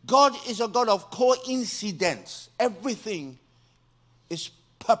 God is a God of coincidence. Everything is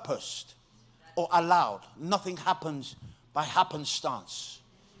purposed or allowed. Nothing happens by happenstance.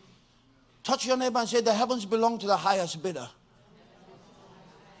 Touch your neighbor and say, the heavens belong to the highest bidder.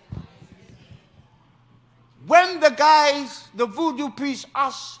 When the voodoo priest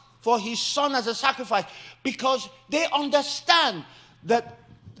asked for his son as a sacrifice, because they understand that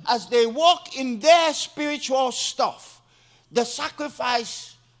as they walk in their spiritual stuff, the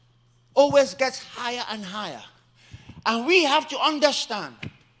sacrifice always gets higher and higher. And we have to understand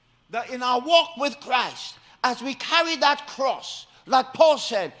that in our walk with Christ, as we carry that cross, like Paul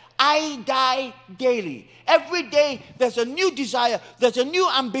said, I die daily. Every day there's a new desire, there's a new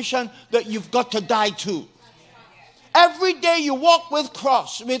ambition that you've got to die to. Every day you walk with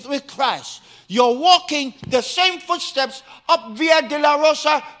Christ, you're walking the same footsteps up Via de la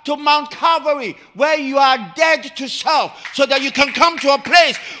Rosa to Mount Calvary, where you are dead to self, so that you can come to a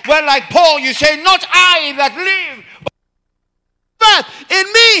place where, like Paul, you say, not I that live, but in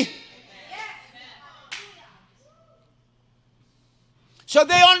me. So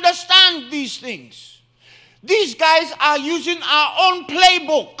they understand these things. These guys are using our own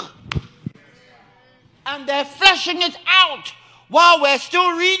playbook. And they're fleshing it out while we're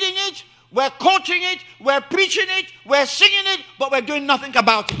still reading it, we're quoting it, we're preaching it, we're singing it, but we're doing nothing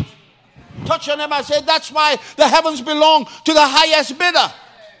about it. Touch your neighbor and say, that's why the heavens belong to the highest bidder.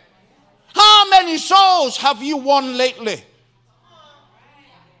 How many souls have you won lately?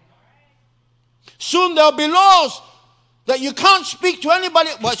 Soon there'll be laws that you can't speak to anybody.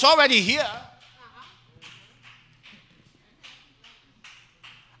 Well, it's already here.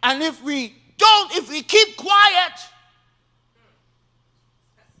 And if we keep quiet,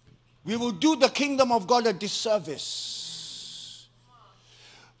 we will do the kingdom of God a disservice.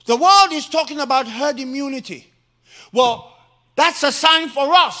 The world is talking about herd immunity. Well, that's a sign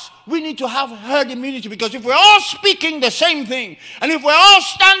for us. We need to have herd immunity, because if we're all speaking the same thing, and if we're all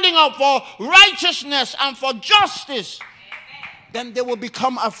standing up for righteousness and for justice, then they will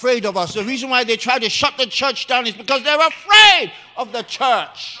become afraid of us. The reason why they try to shut the church down is because they're afraid of the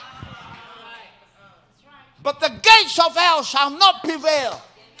church. But the gates of hell shall not prevail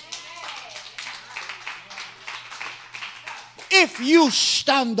if you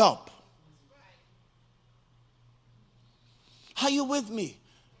stand up. Are you with me?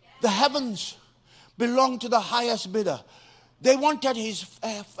 The heavens belong to the highest bidder. They wanted his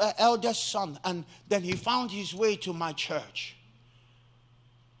eldest son, and then he found his way to my church.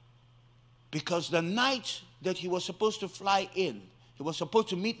 Because the night that he was supposed to fly in, he was supposed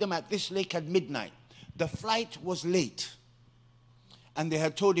to meet them at this lake at midnight. The flight was late. And they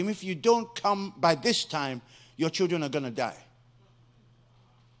had told him, if you don't come by this time, your children are going to die.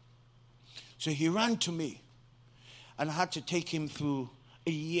 So he ran to me, and I had to take him through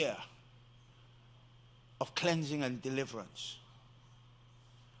a year of cleansing and deliverance.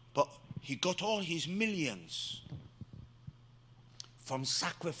 But he got all his millions from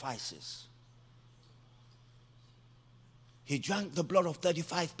sacrifices. He drank the blood of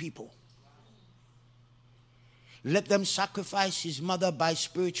 35 people. Let them sacrifice his mother by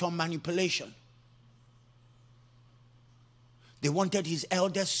spiritual manipulation. They wanted his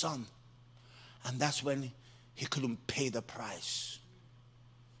eldest son. And that's when he couldn't pay the price.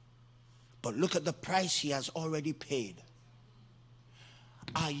 But look at the price he has already paid.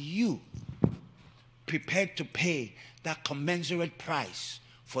 Are you prepared to pay that commensurate price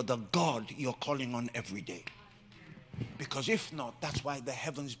for the God you're calling on every day? Because if not, that's why the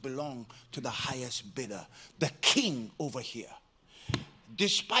heavens belong to the highest bidder, the king over here.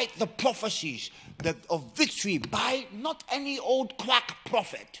 Despite the prophecies of victory by not any old quack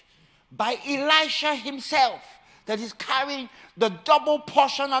prophet, by Elisha himself, that is carrying the double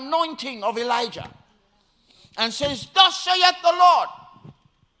portion anointing of Elijah, and says, thus saith the Lord,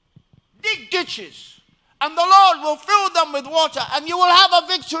 dig ditches, and the Lord will fill them with water, and you will have a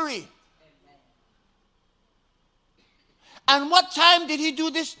victory. And what time did he do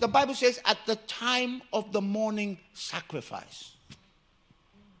this? The Bible says at the time of the morning sacrifice.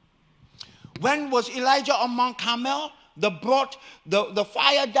 When was Elijah on Mount Carmel? They brought the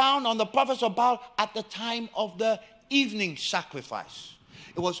fire down on the prophets of Baal at the time of the evening sacrifice.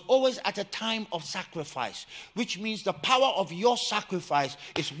 It was always at a time of sacrifice, which means the power of your sacrifice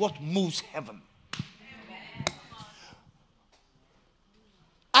is what moves heaven.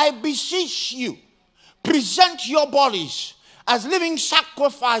 I beseech you, present your bodies as living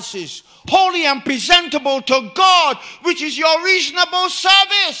sacrifices, holy and presentable to God, which is your reasonable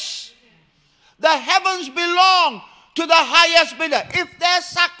service. The heavens belong to the highest bidder. If their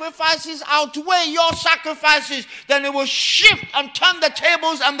sacrifice sacrifices outweigh your sacrifices, then it will shift and turn the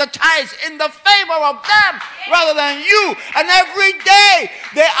tables and the tides in the favor of them rather than you. And every day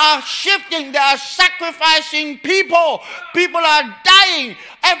they are shifting, they are sacrificing people. People are dying.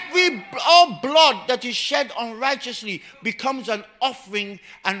 All blood that is shed unrighteously becomes an offering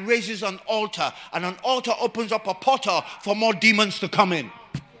and raises an altar. And an altar opens up a portal for more demons to come in.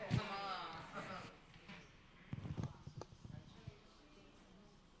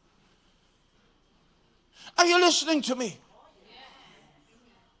 Are you listening to me?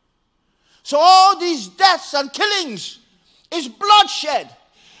 So all these deaths and killings is bloodshed.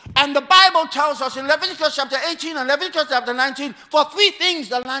 And the Bible tells us in Leviticus chapter 18 and Leviticus chapter 19, for 3 things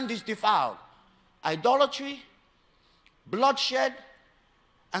the land is defiled: idolatry, bloodshed,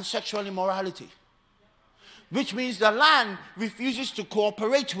 and sexual immorality. Which means the land refuses to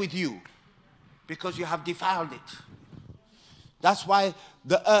cooperate with you because you have defiled it. That's why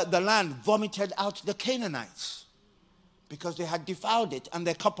the land vomited out the Canaanites, because they had defiled it and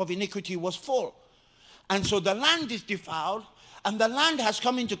their cup of iniquity was full. And so the land is defiled, and the land has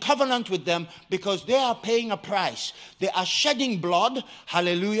come into covenant with them because they are paying a price. They are shedding blood,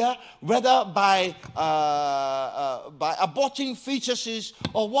 hallelujah, whether by aborting fetuses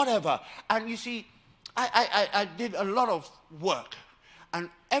or whatever. And you see, I did a lot of work,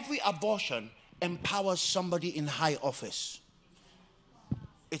 and every abortion empowers somebody in high office.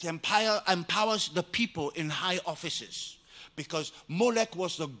 It empowers the people in high offices, because Molech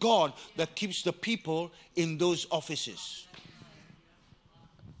was the god that keeps the people in those offices.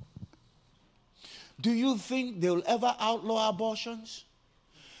 Do you think they'll ever outlaw abortions?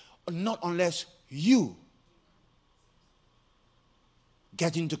 Not unless you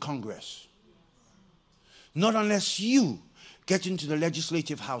get into Congress. Not unless you get into the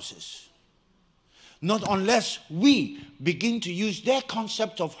legislative houses. Not unless we begin to use their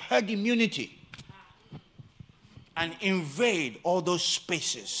concept of herd immunity and invade all those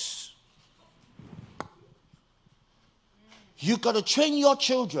spaces. You've got to train your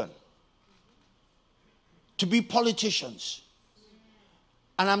children to be politicians.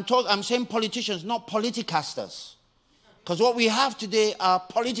 And I'm saying politicians, not politicasters. Because what we have today are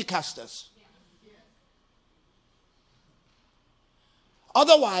politicasters.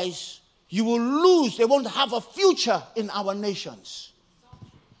 Otherwise, you will lose. They won't have a future in our nations.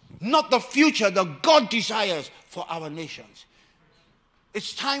 Not the future that God desires for our nations.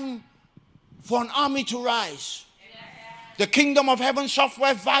 It's time for an army to rise. The kingdom of heaven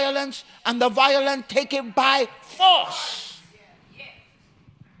suffereth violence, and the violent take it by force.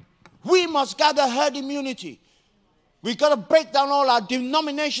 We must gather herd immunity. We've got to break down all our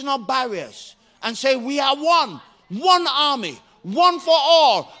denominational barriers and say we are one army. One for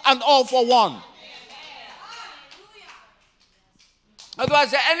all and all for one.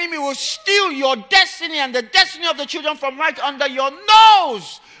 Otherwise, the enemy will steal your destiny and the destiny of the children from right under your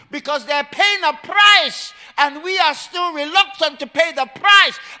nose, because they're paying a price and we are still reluctant to pay the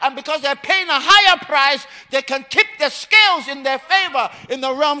price. And because they're paying a higher price, they can tip the scales in their favor in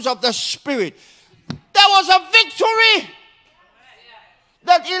the realms of the spirit. There was a victory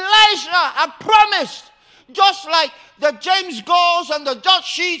that Elisha had promised. Just like the James Gauls and the Dutch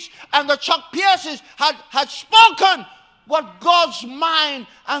Sheets and the Chuck Pierces had spoken what God's mind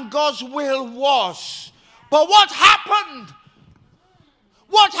and God's will was. But what happened?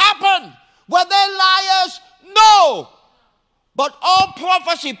 What happened? Were they liars? No. But all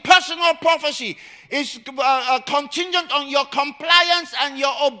prophecy, personal prophecy, is contingent on your compliance and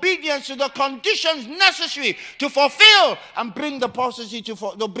your obedience to the conditions necessary to fulfill and bring the prophecy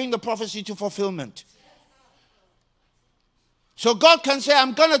to fulfillment. So God can say,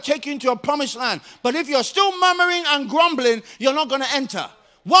 I'm going to take you into a promised land. But if you're still murmuring and grumbling, you're not going to enter.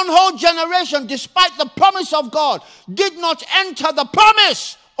 One whole generation, despite the promise of God, did not enter the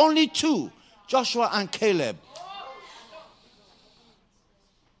promise. Only 2, Joshua and Caleb.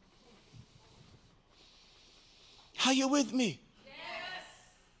 Are you with me? Yes.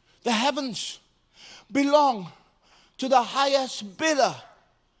 The heavens belong to the highest bidder.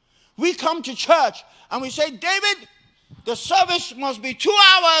 We come to church and we say, David, the service must be 2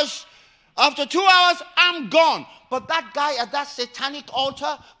 hours. After 2 hours, I'm gone. But that guy at that satanic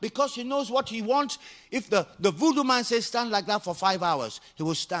altar, because he knows what he wants, if the voodoo man says stand like that for 5 hours, he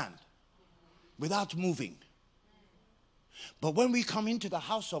will stand without moving. But when we come into the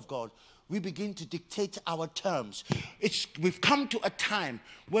house of God, we begin to dictate our terms. We've come to a time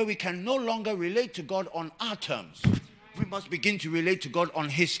where we can no longer relate to God on our terms. We must begin to relate to God on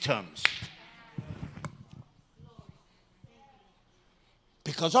His terms.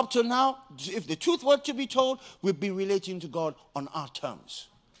 Because up to now, if the truth were to be told, we've been relating to God on our terms.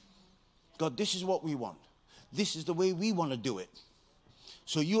 God, this is what we want. This is the way we want to do it.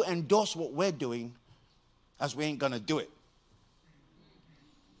 So you endorse what we're doing, as we ain't going to do it.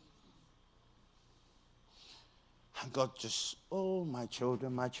 And God just, oh, my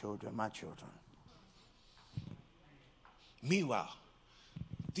children, my children, my children. Meanwhile,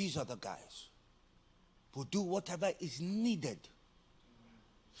 these are the guys who do whatever is needed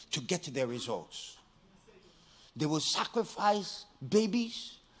to get to their results. They will sacrifice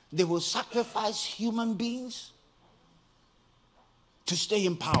babies. They will sacrifice human beings to stay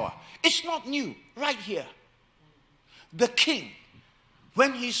in power. It's not new. Right here. The king,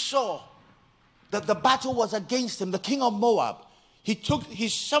 when he saw that the battle was against him, the king of Moab, he took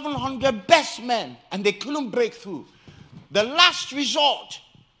his 700 best men and they couldn't break through. The last resort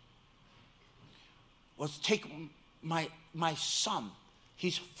was take my son,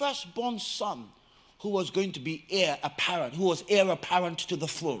 his firstborn son, who was going to be heir apparent, who was heir apparent to the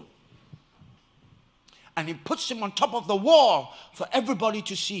throne. And he puts him on top of the wall for everybody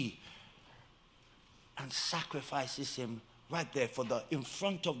to see and sacrifices him right there in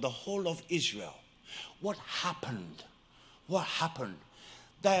front of the whole of Israel. What happened? What happened?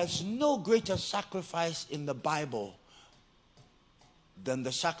 There's no greater sacrifice in the Bible than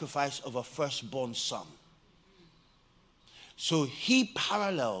the sacrifice of a firstborn son. So he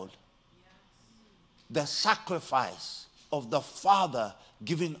paralleled the sacrifice of the father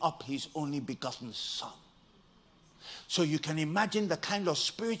giving up his only begotten son. So you can imagine the kind of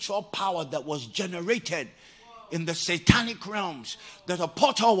spiritual power that was generated in the satanic realms, that a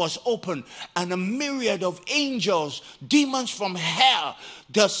portal was opened and a myriad of angels, demons from hell,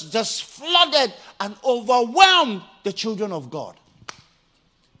 just flooded and overwhelmed the children of God.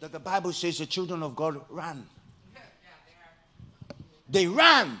 That the Bible says the children of God ran. They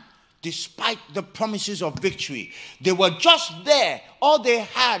ran despite the promises of victory. They were just there. All they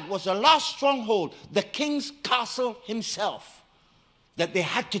had was a last stronghold, the king's castle himself, that they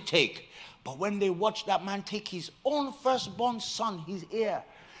had to take. But when they watched that man take his own firstborn son, his heir,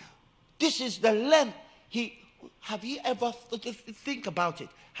 this is the length. Have you ever, think about it,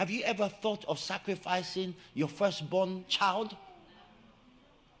 have you ever thought of sacrificing your firstborn child?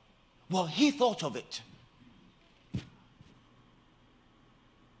 Well, he thought of it.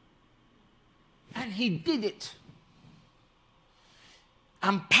 And he did it.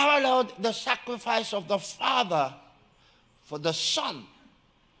 And paralleled the sacrifice of the father for the son,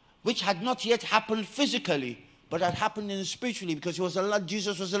 which had not yet happened physically, but had happened spiritually, because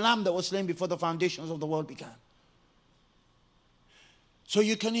Jesus was the lamb that was slain before the foundations of the world began. So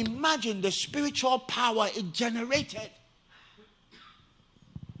you can imagine the spiritual power it generated.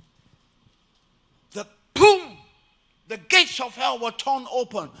 The boom! The gates of hell were torn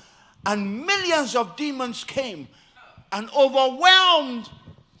open, and millions of demons came and overwhelmed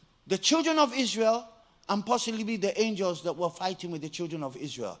the children of Israel, and possibly the angels that were fighting with the children of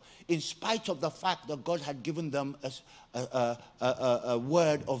Israel, in spite of the fact that God had given them a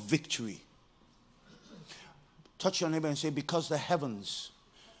word of victory. Touch your neighbor and say, because the heavens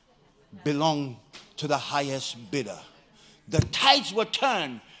belong to the highest bidder. The tides were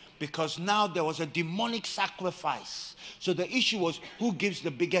turned because now there was a demonic sacrifice. So the issue was, who gives the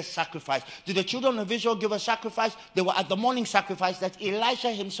biggest sacrifice? Did the children of Israel give a sacrifice? They were at the morning sacrifice that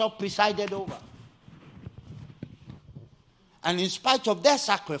Elisha himself presided over. And in spite of their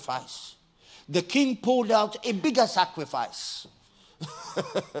sacrifice, the king pulled out a bigger sacrifice.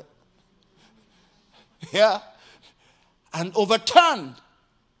 Yeah. And overturned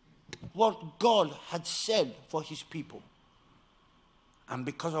what God had said for his people. And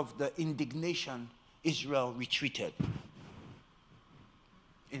because of the indignation, Israel retreated.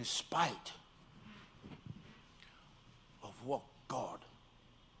 In spite of what God,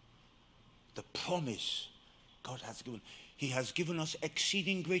 the promise God has given. He has given us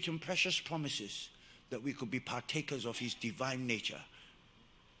exceeding great and precious promises that we could be partakers of his divine nature.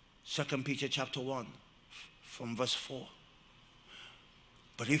 2 Peter chapter 1 from verse 4.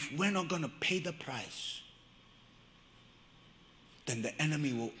 But if we're not going to pay the price, then the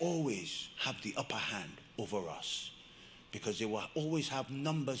enemy will always have the upper hand over us, because they will always have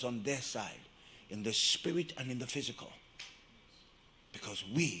numbers on their side, in the spirit and in the physical, because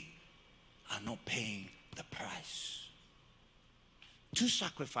we are not paying the price. 2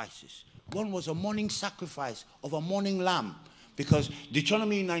 sacrifices. One was a morning sacrifice of a morning lamb, because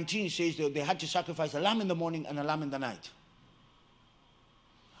Deuteronomy 19 says that they had to sacrifice a lamb in the morning and a lamb in the night.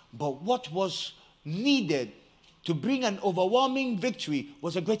 But what was needed to bring an overwhelming victory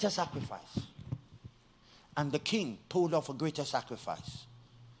was a greater sacrifice. And the king pulled off a greater sacrifice.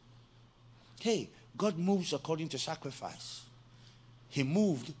 Hey, God moves according to sacrifice. He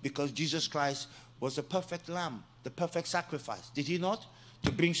moved because Jesus Christ was the perfect lamb, the perfect sacrifice. Did he not?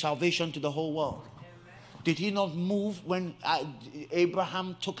 To bring salvation to the whole world. Did he not move when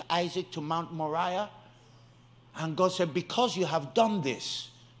Abraham took Isaac to Mount Moriah? And God said, because you have done this,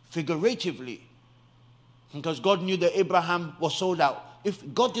 figuratively, because God knew that Abraham was sold out.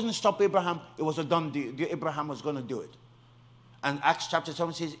 If God didn't stop Abraham, it was a done deal. Abraham was going to do it. And Acts chapter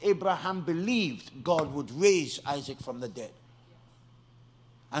 7 says, Abraham believed God would raise Isaac from the dead.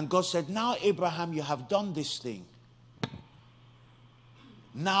 And God said, now Abraham, you have done this thing.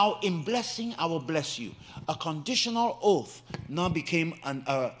 Now in blessing, I will bless you. A conditional oath now became an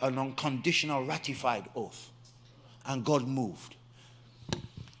unconditional ratified oath. And God moved.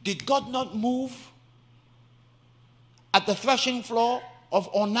 Did God not move at the threshing floor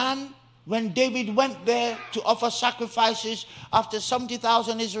of Ornan when David went there to offer sacrifices after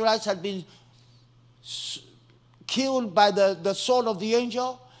 70,000 Israelites had been killed by the sword of the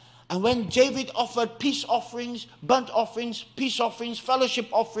angel? And when David offered peace offerings, burnt offerings, peace offerings, fellowship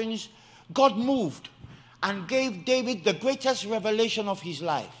offerings, God moved and gave David the greatest revelation of his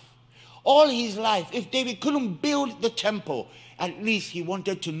life. All his life, if David couldn't build the temple, at least he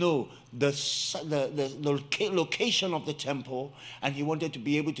wanted to know the location of the temple, and he wanted to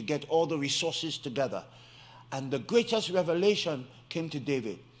be able to get all the resources together. And the greatest revelation came to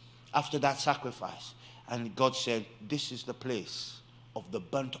David after that sacrifice. And God said, this is the place of the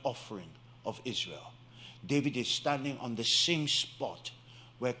burnt offering of Israel. David is standing on the same spot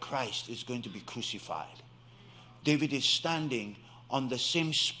where Christ is going to be crucified. David is standing on the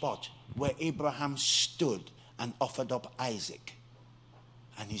same spot where Abraham stood and offered up Isaac.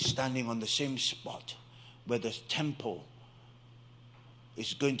 And he's standing on the same spot where the temple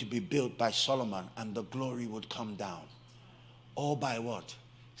is going to be built by Solomon and the glory would come down. All by what?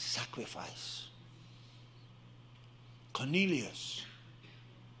 Sacrifice. Cornelius,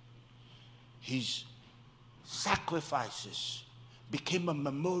 his sacrifices became a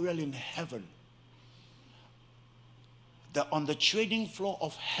memorial in heaven. That on the trading floor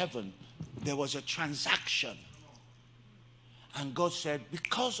of heaven, there was a transaction. And God said,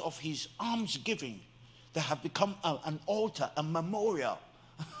 because of his alms giving, they have become an altar, a memorial.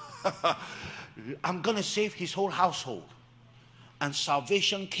 I'm going to save his whole household. And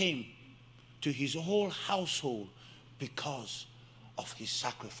salvation came to his whole household because of his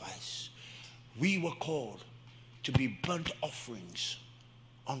sacrifice. We were called to be burnt offerings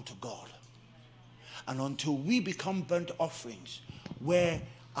unto God. And until we become burnt offerings, where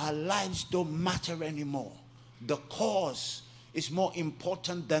our lives don't matter anymore, the cause is more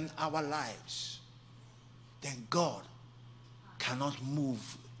important than our lives, then God cannot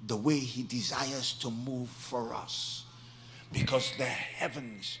move the way he desires to move for us. Because the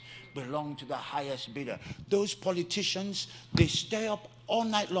heavens belong to the highest bidder. Those politicians, they stay up all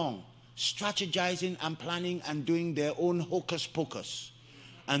night long, strategizing and planning and doing their own hocus pocus.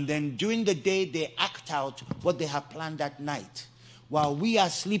 And then during the day, they act out what they have planned at night. While we are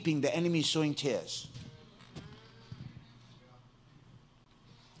sleeping, the enemy is sowing tears.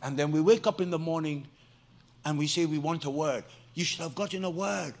 And then we wake up in the morning and we say we want a word. You should have gotten a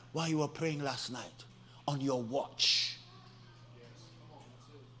word while you were praying last night on your watch.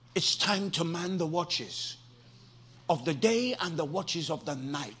 It's time to man the watches of the day and the watches of the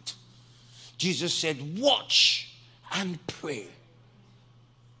night. Jesus said, watch and pray.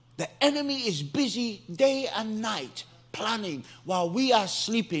 The enemy is busy day and night planning while we are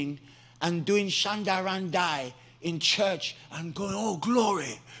sleeping and doing shandarandai in church and going, oh,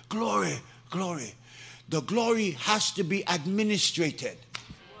 glory, glory, glory. The glory has to be administrated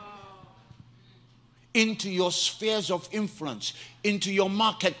into your spheres of influence, into your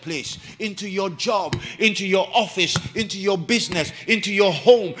marketplace, into your job, into your office, into your business, into your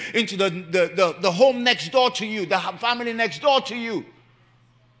home, into the home next door to you, the family next door to you.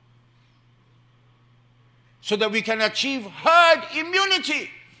 So that we can achieve herd immunity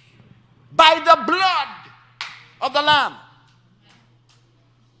by the blood of the Lamb.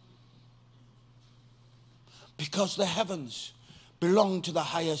 Because the heavens belong to the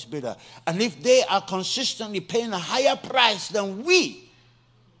highest bidder. And if they are consistently paying a higher price than we,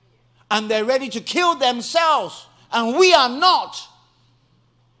 and they're ready to kill themselves, and we are not,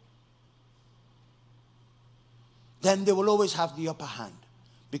 then they will always have the upper hand.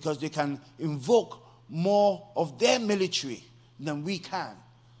 Because they can invoke more of their military than we can.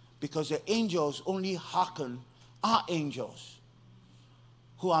 Because the angels only hearken, our angels,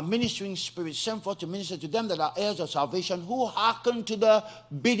 who are ministering spirits sent forth to minister to them that are heirs of salvation, who hearken to the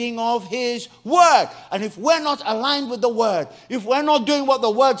bidding of his word. And if we're not aligned with the word, if we're not doing what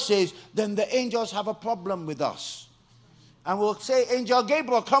the word says, then the angels have a problem with us. And we'll say, Angel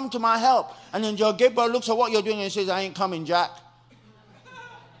Gabriel, come to my help. And Angel Gabriel looks at what you're doing and says, I ain't coming, Jack.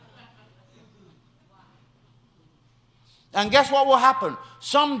 And guess what will happen?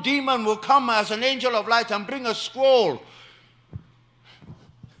 Some demon will come as an angel of light and bring a scroll.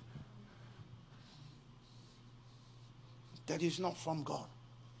 That is not from God.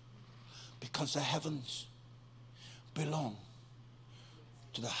 Because the heavens belong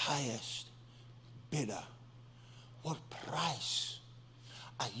to the highest bidder. What price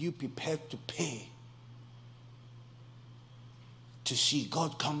are you prepared to pay to see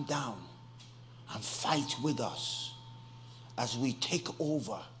God come down and fight with us as we take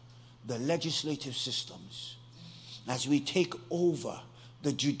over the legislative systems, as we take over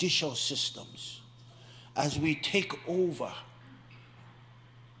the judicial systems, as we take over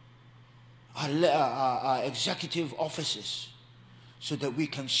our executive offices, so that we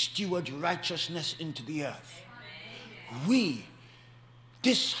can steward righteousness into the earth?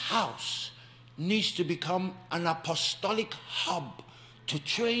 This house needs to become an apostolic hub to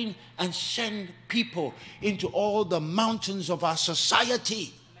train and send people into all the mountains of our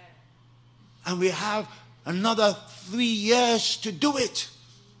society. And we have another 3 years to do it.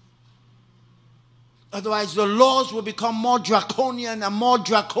 Otherwise, the laws will become more draconian and more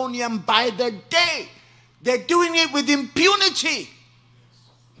draconian by the day. They're doing it with impunity.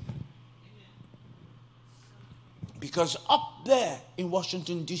 Because up there in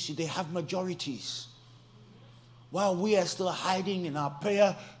Washington, D.C., they have majorities. While we are still hiding in our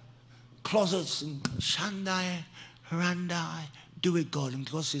prayer closets and Shandai, Harandai, do it, God. And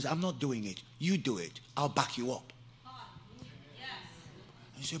God says, I'm not doing it. You do it. I'll back you up. Yes.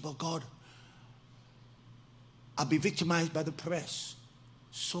 You say, but God, I'll be victimized by the press.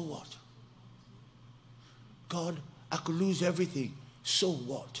 So what? God, I could lose everything. So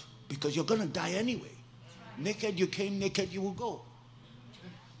what? Because you're going to die anyway. Naked you came, naked you will go.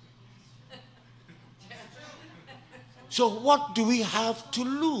 So what do we have to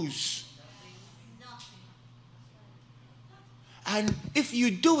lose? And if you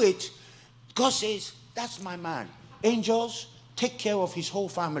do it, God says, that's my man. Angels, take care of his whole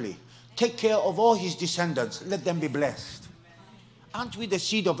family. Take care of all his descendants. Let them be blessed. Aren't we the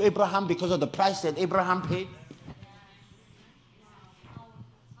seed of Abraham because of the price that Abraham paid?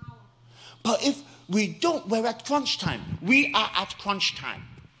 But if we don't, we're at crunch time. We are at crunch time.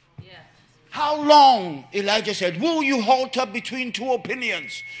 Yes. How long, Elijah said, will you halter between two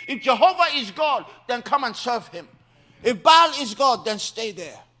opinions? If Jehovah is God, then come and serve him. If Baal is God, then stay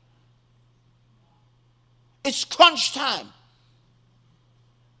there. It's crunch time.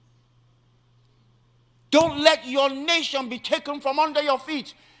 Don't let your nation be taken from under your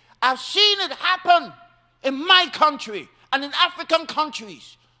feet. I've seen it happen in my country and in African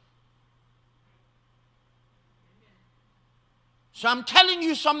countries. So I'm telling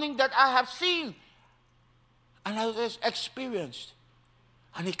you something that I have seen and I have experienced.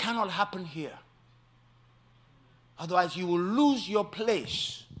 And it cannot happen here. Otherwise, you will lose your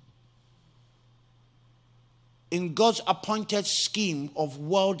place in God's appointed scheme of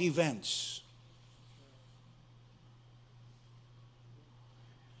world events.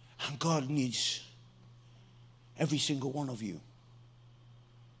 And God needs every single one of you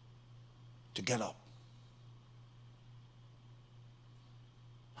to get up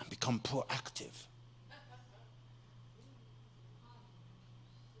and become proactive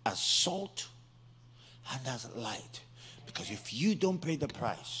as salt and as light. Because if you don't pay the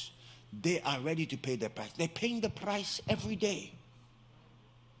price, they are ready to pay the price. They're paying the price every day.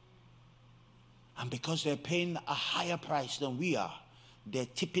 And because they're paying a higher price than we are, they're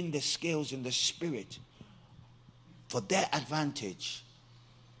tipping the scales in the spirit for their advantage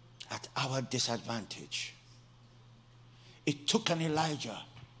at our disadvantage. It took an Elijah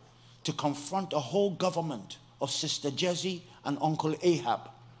to confront a whole government of Sister Jezzy and Uncle Ahab.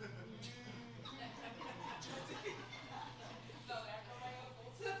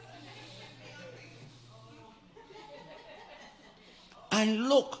 And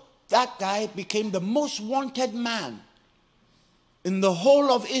look, that guy became the most wanted man in the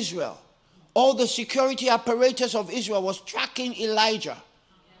whole of Israel. All the security apparatus of Israel was tracking Elijah.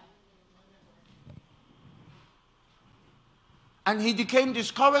 And he became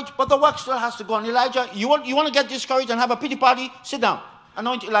discouraged, but the work still has to go on. Elijah, you want to get discouraged and have a pity party? Sit down.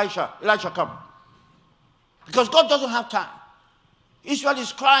 Anoint Elisha. Elisha, come. Because God doesn't have time. Israel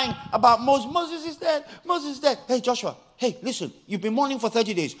is crying about Moses. Moses is dead. Moses is dead. Hey, Joshua. Hey, listen. You've been mourning for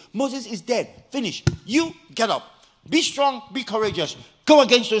 30 days. Moses is dead. Finish. You get up. Be strong. Be courageous. Go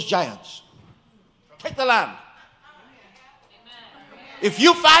against those giants. Take the land. If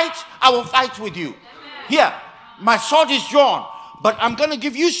you fight, I will fight with you. Here. My sword is drawn. But I'm going to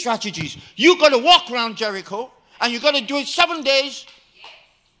give you strategies. You're going to walk around Jericho, and you're going to do it 7 days,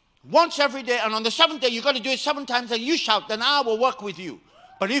 once every day. And on the 7th day, you're going to do it 7 times, and you shout, then I will work with you.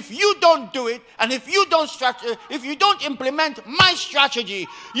 But if you don't do it, and if you don't implement my strategy,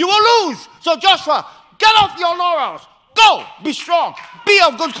 you will lose. So Joshua, get off your laurels. Go. Be strong. Be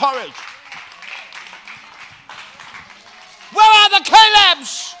of good courage. Where are the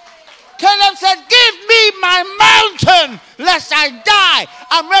Calebs? Caleb said, give me my mountain, lest I die.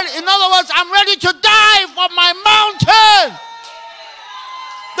 I'm ready. In other words, I'm ready to die for my mountain.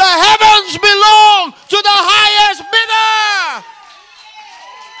 The heavens belong to the highest bidder.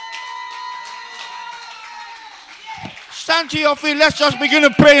 Stand to your feet. Let's just begin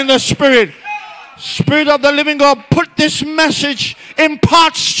to pray in the Spirit. Spirit of the living God, put this message,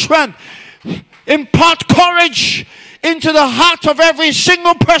 impart strength, impart courage into the heart of every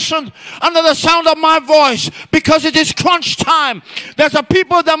single person under the sound of my voice, because it is crunch time. There's a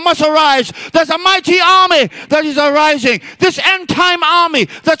people that must arise. There's a mighty army that is arising. This end time army,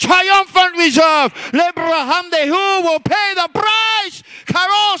 the triumphant reserve, Lebrahamde, who will pay the price.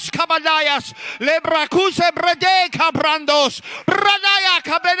 Karos kabadayas, Lebrakuse brede kabrandos, Bradaya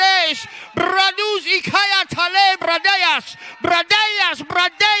kabedes, Bradus ikaya tale bradayas, Bradayas,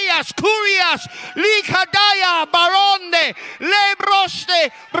 Curias, Likadaya, Baronde,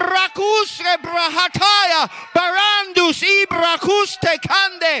 Lebroste, Brakusre, Brahataya, Barandus, Ibrakuste,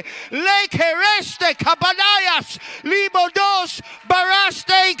 Kande, Lekereste, Kabadayas, Libodos,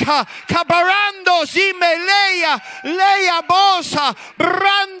 Barasteka, Kabarandos, Imeleya, Leia Bosa,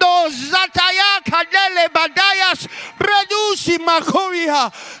 Brandos, Zataya, Kadele, Badayas, Bradusi,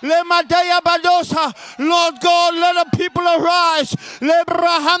 Makuria, Lemadaya Badosa. Lord God, let the people arise.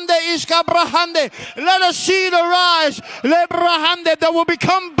 Lebrahande iskabrahande. Let us see the rise. Lebrahande, that will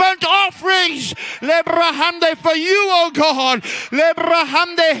become burnt offerings. Lebrahande, for you, O God.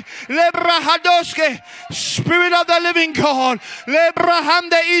 Lebrahande, lebrahadoske. Spirit of the living God.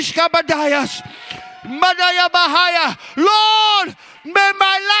 Lebrahande iskabadayas. Madaya Bahaya. Lord, may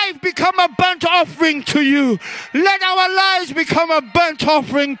my life become a burnt offering to you. Let our lives become a burnt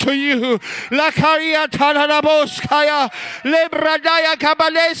offering to you. Lakaria Tanaraboskaya, Lebradaya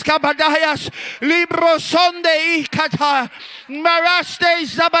Kabales Kabadayas, Libro Sonde Ikata, Maraste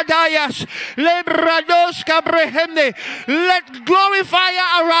Zabadayas, Lebrados Kabrehende. Let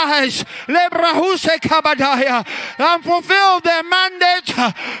glorifier arise, Lebrahuse Kabadaya, and fulfill their mandate.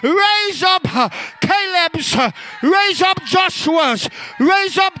 Raise up Caleb's, raise up Joshua's,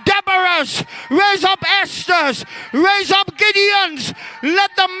 raise up Deborah's, raise up Esther's, raise up Gideon's.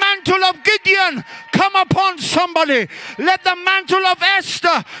 Let the mantle of Gideon come upon somebody. Let the mantle of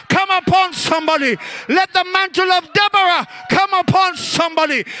Esther come upon somebody. Let the mantle of Deborah come upon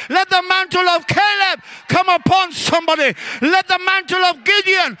somebody. Let the mantle of Caleb come upon somebody. Let the mantle of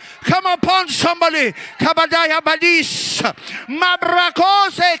Gideon come upon somebody. Kabadaya Badis,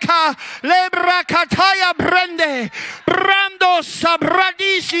 Mabrakoseka, Lebrakataya Brende, Brando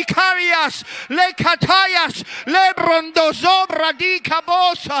Sabradisi Karias, Lekatayas, Lebrondo Zobradi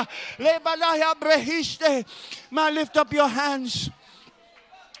Kabosa, Lebalaya Brehiste. Man, lift up your hands.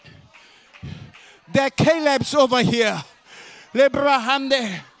 There are Caleb's over here.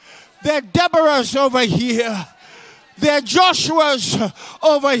 Lebrahande. There are Deborah's over here. There are Joshua's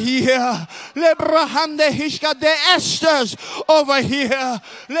over here. Lebrahande Hishka. There are Esther's over here.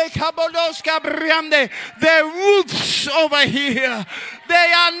 Lekabodoska Briande. There are Ruth's over here.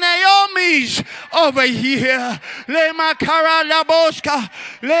 There are Naomi's over here. Lemakara Laboska.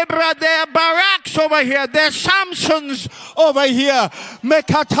 Lebra. There are Baraks over here. There are Samson's over here.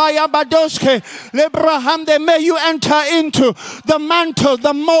 Mekataya Badoske. Lebrahande. May you enter into the mantle,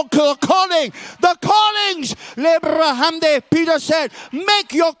 the calling, the callings. Lebrahande. Peter said,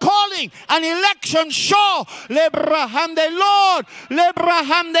 make your calling and election sure. Lebrahande. Lord.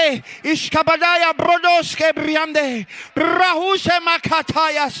 Lebrahande. Ishkabadaya Brodoske Briande. Brahuse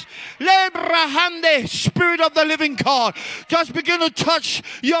Makatayas. Lebrahande. Spirit of the living God. Just begin to touch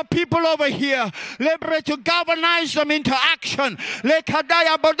your people over here. Lebre, to galvanize them into action.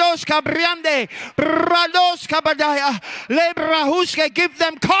 Lekadaya Bodoska Briande. Bradoska Badaya. Lebrahuske. Give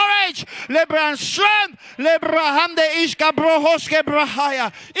them courage. Lebra and strength. Lebrahande Ishka Brohoske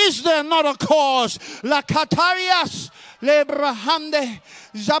Brahaya. Is there not a cause? La Katarias. Lebrahande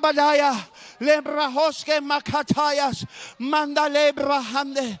Zabadaya. Lebrahoske Makatayas. Manda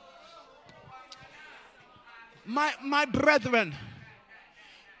Lebrahande. My brethren,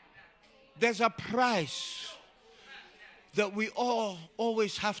 there's a price that we all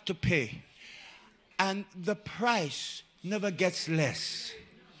always have to pay. And the price never gets less.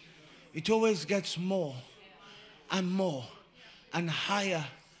 It always gets more. and more and higher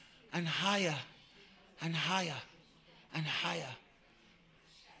and higher and higher and higher.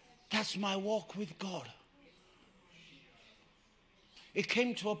 That's my walk with God. It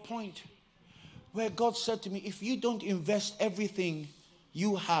came to a point where God said to me, if you don't invest everything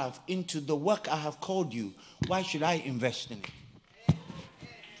you have into the work I have called you, why should I invest in it?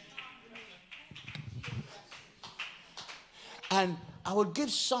 And I would give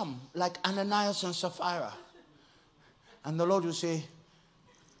some, like Ananias and Sapphira. And the Lord would say,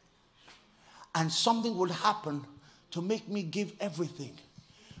 and something would happen to make me give everything.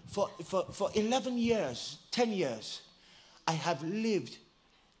 For 11 years, 10 years, I have lived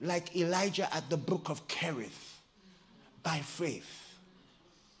like Elijah at the brook of Kerith, by faith,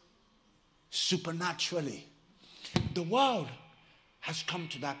 supernaturally. The world has come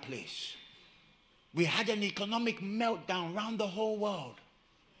to that place. We had an economic meltdown around the whole world.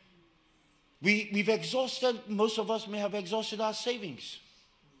 We've exhausted, most of us may have exhausted our savings.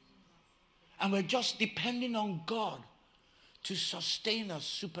 And we're just depending on God to sustain us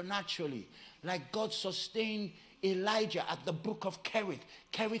supernaturally, like God sustained Elijah at the brook of Kerith.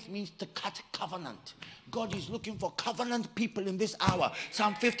 Kerith means to cut covenant. God is looking for covenant people in this hour.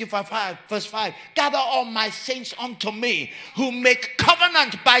 Psalm 55, verse 5. Gather all my saints unto me who make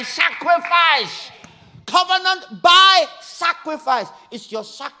covenant by sacrifice. Covenant by sacrifice. It's your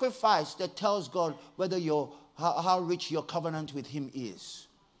sacrifice that tells God whether how rich your covenant with him is.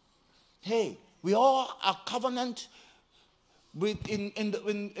 Hey, we all are covenant with the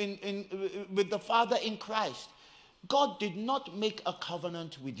Father in Christ. God did not make a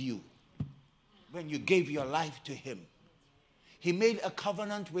covenant with you when you gave your life to him. He made a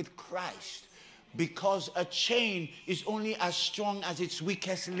covenant with Christ because a chain is only as strong as its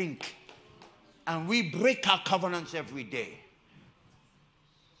weakest link. And we break our covenants every day.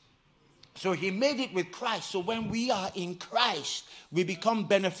 So he made it with Christ. So when we are in Christ, we become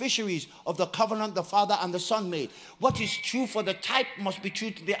beneficiaries of the covenant the Father and the Son made. What is true for the type must be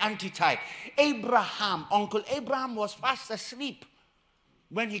true to the antitype. Abraham, Uncle Abraham was fast asleep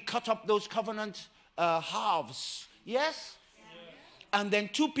when he cut up those covenant halves. Yes? And then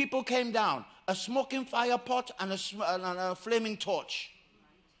two people came down, a smoking fire pot and a flaming torch.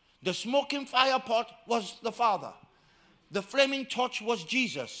 The smoking fire pot was the Father. The flaming torch was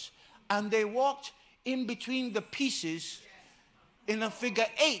Jesus. And they walked in between the pieces in a figure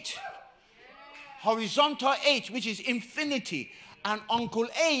 8. Horizontal 8, which is infinity. And Uncle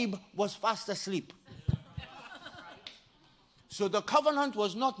Abe was fast asleep. So the covenant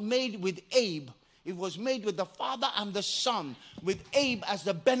was not made with Abe. It was made with the Father and the Son, with Abe as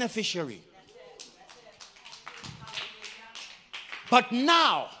the beneficiary. But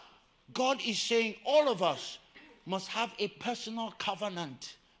now, God is saying all of us must have a personal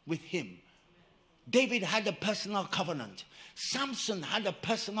covenant with him. David had a personal covenant. Samson had a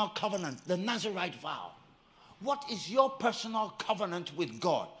personal covenant, the Nazirite vow. What is your personal covenant with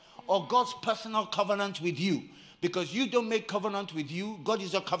God? Or God's personal covenant with you? Because you don't make covenant with you. God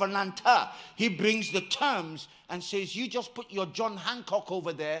is a covenanter. He brings the terms and says, you just put your John Hancock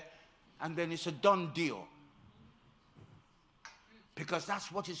over there and then it's a done deal. Because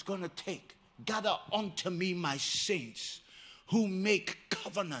that's what it's going to take. Gather unto me my saints who make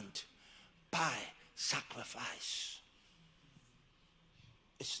covenant by sacrifice.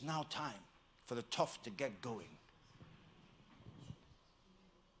 It's now time for the tough to get going.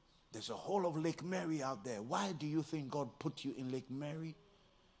 There's a whole of Lake Mary out there. Why do you think God put you in Lake Mary?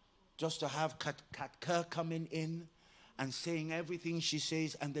 Just to have Kat Kerr coming in and saying everything she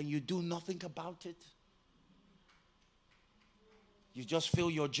says and then you do nothing about it? You just fill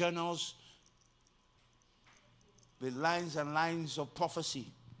your journals with lines and lines of prophecy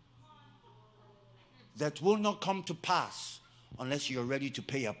that will not come to pass unless you're ready to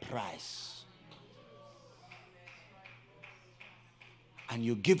pay a price. And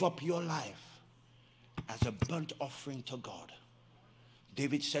you give up your life as a burnt offering to God.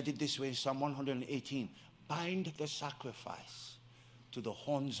 David said it this way in Psalm 118. Bind the sacrifice to the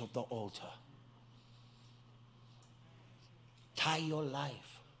horns of the altar. Tie your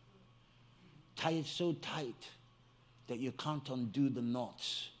life. Tie it so tight that you can't undo the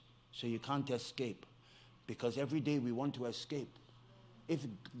knots, so you can't escape. Because every day we want to escape. If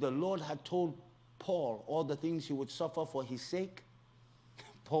the Lord had told Paul all the things he would suffer for his sake,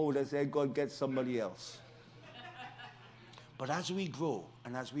 Paul would have said, God, get somebody else. But as we grow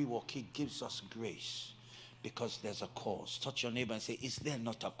and as we walk, he gives us grace because there's a cause. Touch your neighbor and say, is there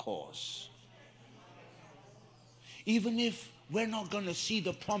not a cause? Even if we're not going to see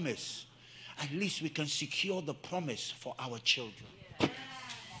the promise, at least we can secure the promise for our children.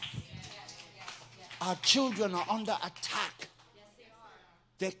 Our children are under attack.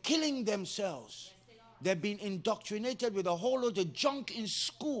 They're killing themselves. They've been indoctrinated with a whole load of junk in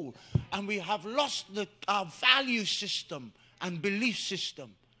school. And we have lost our value system and belief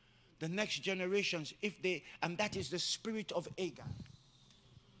system. The next generations, and that is the spirit of Agag.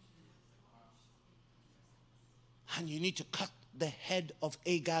 And you need to cut the head of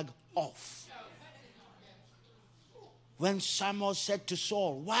Agag off. When Samuel said to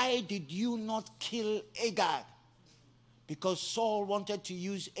Saul, why did you not kill Agag? Because Saul wanted to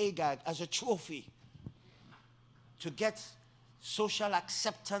use Agag as a trophy to get social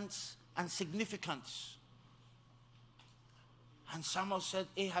acceptance and significance. And Samuel said,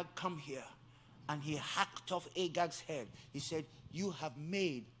 Agag, come here. And he hacked off Agag's head. He said, you have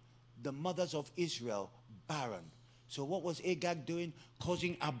made the mothers of Israel barren. So what was Agag doing?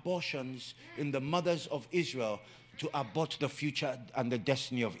 Causing abortions in the mothers of Israel to abort the future and the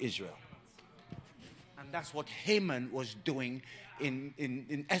destiny of Israel. And that's what Haman was doing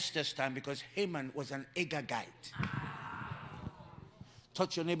in Esther's time, because Haman was an Agagite.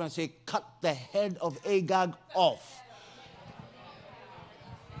 Touch your neighbor and say, cut the head of Agag off.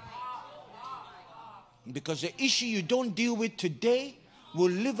 Because the issue you don't deal with today will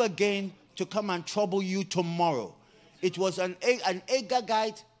live again to come and trouble you tomorrow. It was an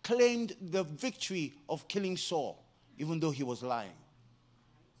Agagite claimed the victory of killing Saul, even though he was lying.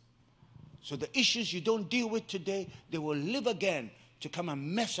 So the issues you don't deal with today, they will live again to come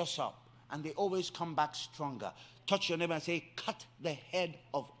and mess us up. And they always come back stronger. Touch your neighbor and say, cut the head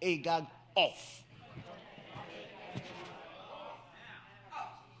of Agag off.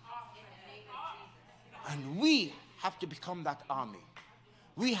 And we have to become that army.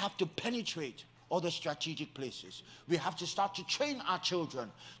 We have to penetrate all the strategic places. We have to start to train our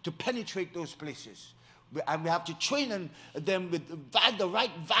children to penetrate those places. And we have to train them with the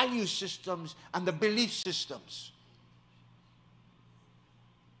right value systems and the belief systems,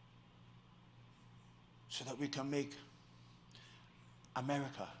 so that we can make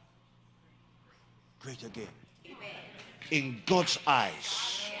America great again. Amen. In God's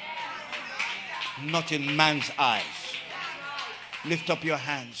eyes, not in man's eyes. Lift up your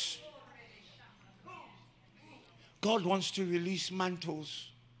hands. God wants to release mantles.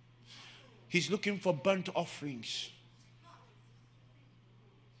 He's looking for burnt offerings.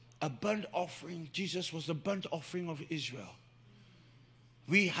 A burnt offering. Jesus was the burnt offering of Israel.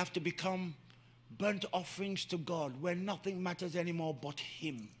 We have to become burnt offerings to God, where nothing matters anymore but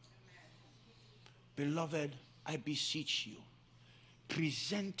Him. Beloved, I beseech you,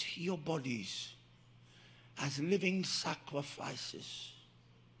 present your bodies as living sacrifices,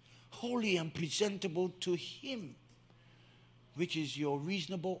 holy and presentable to Him, which is your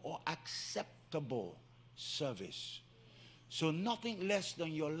reasonable or acceptable service. So nothing less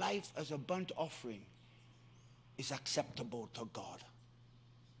than your life as a burnt offering is acceptable to God.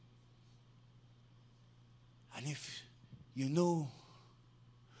 And if you know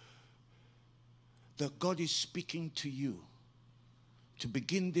that God is speaking to you to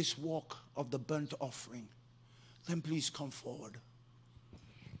begin this walk of the burnt offering, then please come forward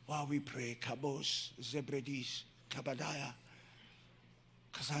while we pray. Kabos, Zebredis, Kabadaya.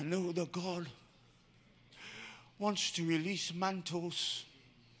 Because I know that God wants to release mantles.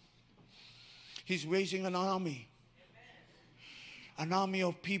 He's raising an army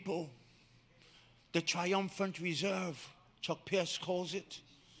of people, the triumphant reserve, Chuck Pierce calls it.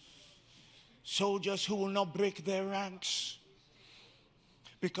 Soldiers who will not break their ranks,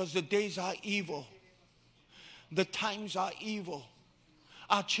 because the days are evil. The times are evil.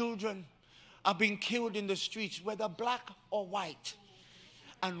 Our children are being killed in the streets, whether black or white.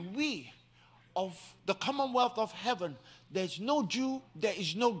 And we, of the Commonwealth of Heaven, there's no Jew, there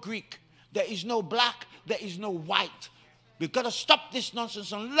is no Greek, there is no black, there is no white. We've got to stop this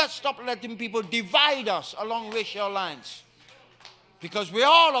nonsense, and let's stop letting people divide us along racial lines. Because we're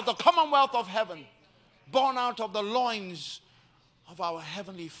all of the Commonwealth of Heaven, born out of the loins of our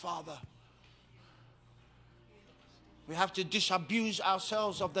Heavenly Father. We have to disabuse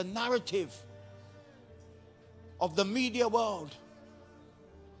ourselves of the narrative of the media world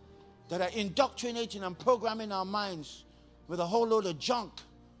that are indoctrinating and programming our minds with a whole load of junk.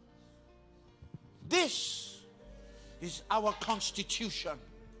 This is our Constitution.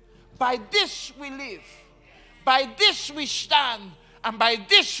 By this we live, by this we stand, and by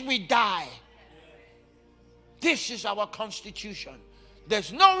this we die. This is our Constitution.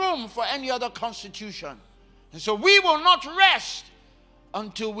 There's no room for any other constitution. And so we will not rest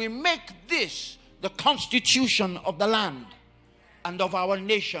until we make this the constitution of the land and of our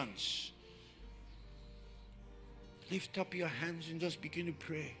nations. Lift up your hands and just begin to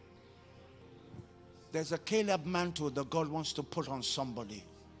pray. There's a Caleb mantle that God wants to put on somebody.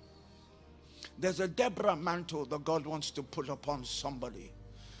 There's a Deborah mantle that God wants to put upon somebody.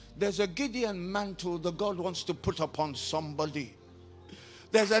 There's a Gideon mantle that God wants to put upon somebody.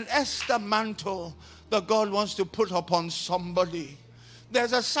 There's an Esther mantle that God wants to put upon somebody.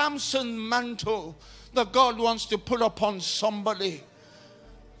 There's a Samson mantle that God wants to put upon somebody.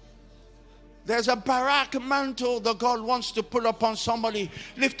 There's a Barak mantle that God wants to put upon somebody.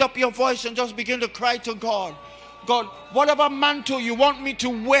 Lift up your voice and just begin to cry to God. God, whatever mantle you want me to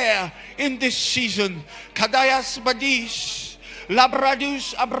wear in this season, Kadayas Badis,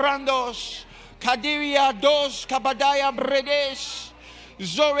 Labradus Abrandos, Kadiria Dos Kabadaya Bredes,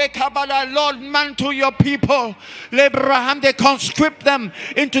 Zore Kabbalah, Lord, mantle your people. Lebraham, they conscript them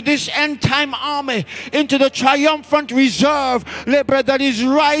into this end time army, into the triumphant reserve, Lebra, that is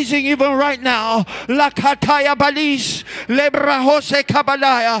rising even right now. Lakataya Balis, Lebrahose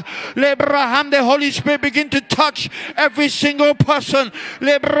Kabbalaya, Lebraham, the Holy Spirit begin to touch every single person.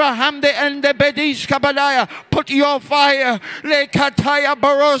 Lebraham, the end the Bedis Kabbalaya, put your fire. Lekataya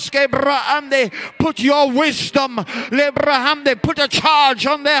Baroske Brahamde, put your wisdom. Lebraham, they put a charge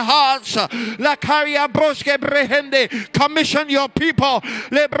on their hearts. La Caria Broske Brehende, commission your people.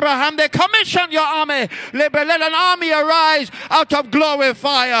 Lebraham, they commission your army. Let an army arise out of glory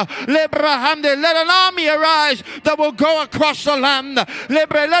fire. Lebraham, they let an army arise that will go across the land. Let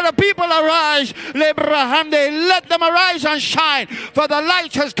the people arise. Lebraham, they let them arise and shine, for the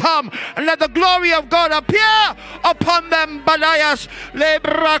light has come, and let the glory of God appear upon them. Balayas,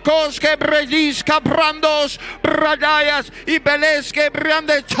 Lebrakoske Bredis Cabrandos, Bradayas, Ibeleske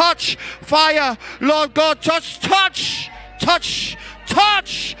Brande, touch fire, Lord God, touch, touch, touch,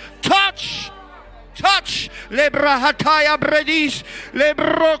 touch, touch. Touch, Lebrahataya Bredis,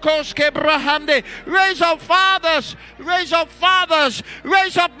 Lebrokos Kebrahande. Raise up fathers, raise up fathers,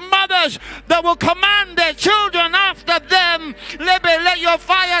 raise up mothers that will command their children after them. Let your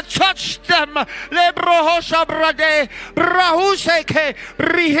fire touch them. Lebrohosha Brade, Brahuseke,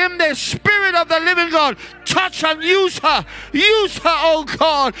 Brihim, the Spirit of the living God. Touch and use her, oh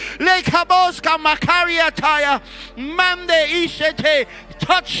God. Lekaboska Makariataya, Mande Ishete.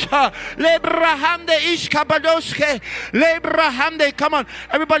 Touch her. Lebrahande Ishkabadoske. Lebrahande. Come on.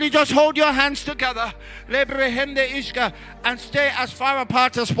 Everybody just hold your hands together. Lebrahande Ishka. And stay as far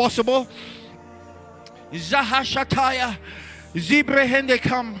apart as possible. Zahashataya. Zibrahende.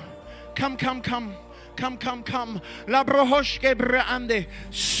 Come. Come, come, come. Come, come, come. Labrohoshke Brahande.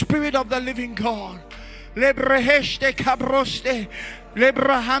 Spirit of the living God. Lebraheshte Kabroste.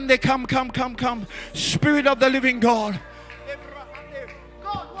 Lebrahande. Come, come, come, come. Spirit of the living God.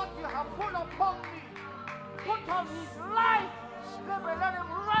 Let him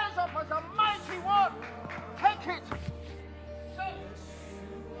rise up as a mighty one. Take it.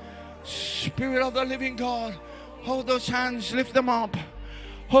 Spirit of the living God, hold those hands, lift them up.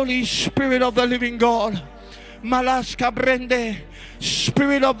 Holy Spirit of the living God, Malaska Brende,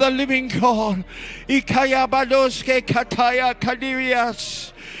 Spirit of the living God, Ikaya Badoske Kataya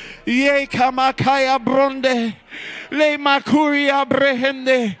Kadirias, Ye Kamakaya Bronde. Le Makuria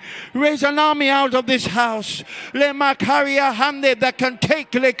Brehende. Raise an army out of this house. Le Makaria Hande that can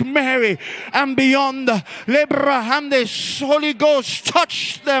take Lake Mary and beyond. Le Brahande, Holy Ghost,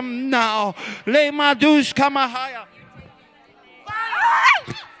 touch them now. Le Madus Kamahaya.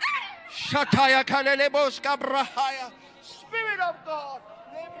 Shataya Kalelebos Kabrahaya. Spirit of God.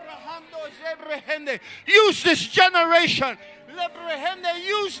 Le Brahando Zebrehende. Use this generation. Le Brehende,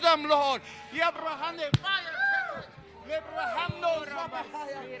 use them, Lord. Yabrahande, fire.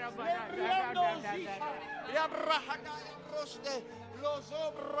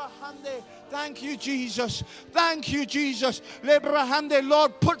 Thank you, Jesus. Thank you, Jesus.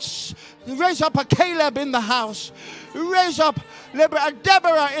 Lord, raise up a Caleb in the house. Raise up a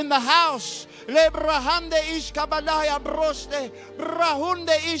Deborah in the house. Lebrahande Ishkabadaya Broste,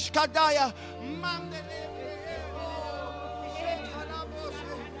 Brahunde Ishkadaya, Mande.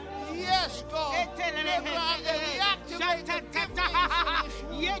 Yes, God.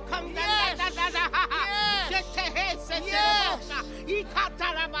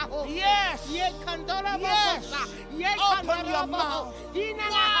 Open your mouth.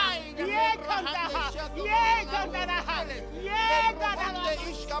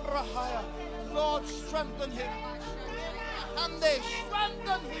 Lord, strengthen him. And they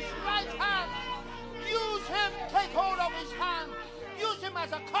strengthen his right hand. Use him. Take hold of his hand. Use him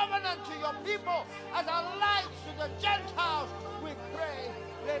as a covenant to your people, as a light to the Gentiles. We pray.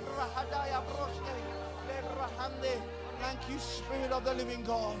 Thank you, Spirit of the living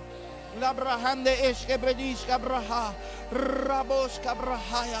God.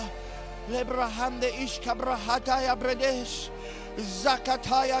 Lebraham de Ishkabrahataya Bredes.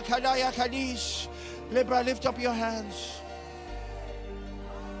 Zakataya Kadaya Kadis. Lebra, lift up your hands.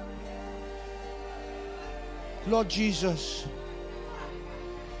 Lord Jesus,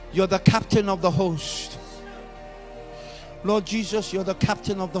 you're the captain of the host. Lord Jesus, you're the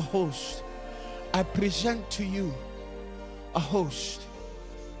captain of the host. I present to you a host.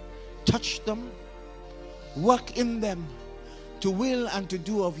 Touch them, work in them to will and to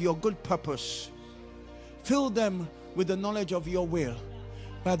do of your good purpose. Fill them with the knowledge of your will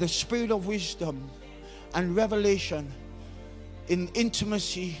by the spirit of wisdom and revelation in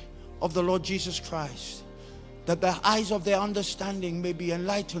intimacy of the Lord Jesus Christ, that the eyes of their understanding may be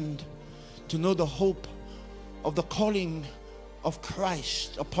enlightened to know the hope of the calling of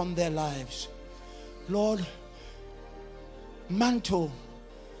Christ upon their lives. Lord, mantle,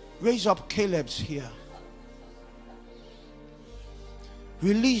 raise up Caleb's here.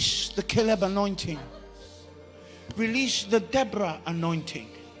 Release the Caleb anointing. Release the Deborah anointing.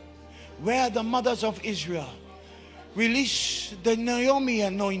 Where are the mothers of Israel? Release the Naomi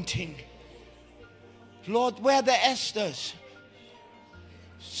anointing. Lord, where are the Esthers?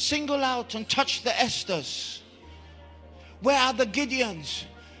 Single out and touch the Esthers. Where are the Gideons?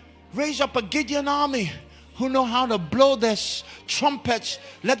 Raise up a Gideon army who know how to blow their trumpets.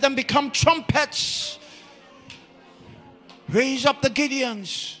 Let them become trumpets. Raise up the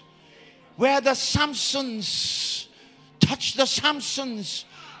Gideons. Where are the Samsons? Touch the Samsons.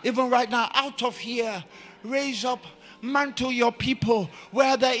 Even right now, out of here, raise up, mantle your people. Where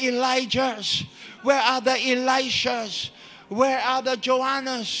are the Elijahs? Where are the Elishas? Where are the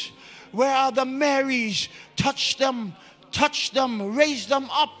Joannas? Where are the Marys? Touch them, raise them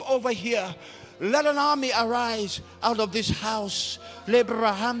up over here. Let an army arise out of this house,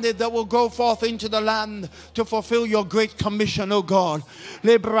 Lebrahamde, that will go forth into the land to fulfill your great commission, oh God.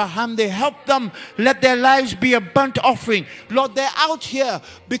 Lebrahamde, help them. Let their lives be a burnt offering. Lord, they're out here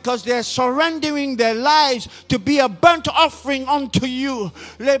because they're surrendering their lives to be a burnt offering unto you.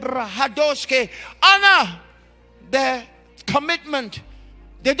 Lebrahadoske, honor their commitment.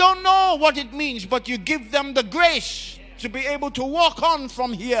 They don't know what it means, but you give them the grace to be able to walk on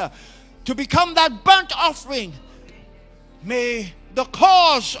from here, to become that burnt offering. May the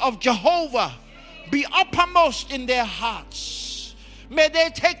cause of Jehovah be uppermost in their hearts. May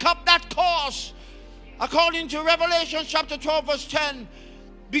they take up that cause. According to Revelation chapter 12 verse 10,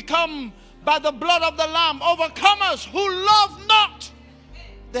 become by the blood of the Lamb overcomers who love not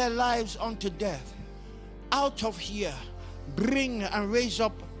their lives unto death. Out of here, bring and raise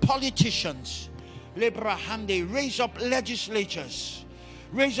up politicians. Lebrahamde, raise up legislatures.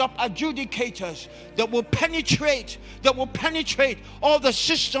 Raise up adjudicators that will penetrate all the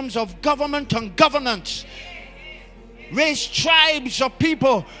systems of government and governance. Raise tribes of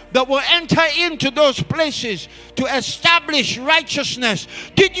people that will enter into those places to establish righteousness.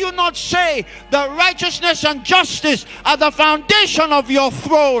 Did you not say that righteousness and justice are the foundation of your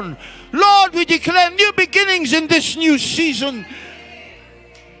throne? Lord, we declare new beginnings in this new season.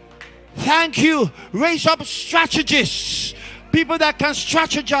 Thank you. Raise up strategists. People that can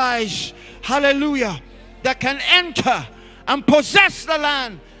strategize, hallelujah, that can enter and possess the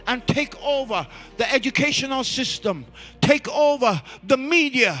land and take over the educational system, take over the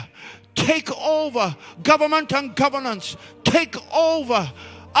media, take over government and governance, take over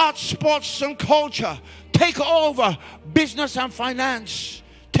art, sports and culture, take over business and finance,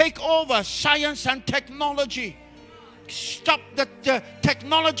 take over science and technology. Stop the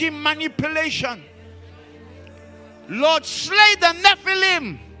technology manipulation. Lord, slay the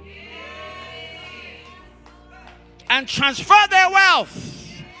Nephilim and transfer their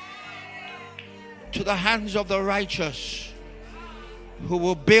wealth to the hands of the righteous, who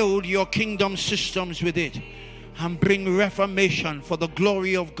will build your kingdom systems with it and bring reformation for the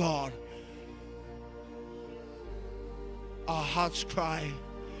glory of God. Our heart's cry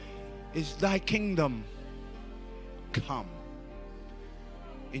is, thy kingdom come.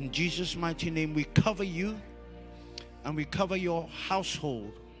 In Jesus' mighty name, we cover you and we cover your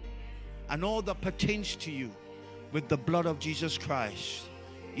household and all that pertains to you with the blood of Jesus Christ,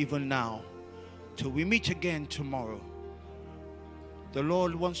 even now, till we meet again tomorrow. The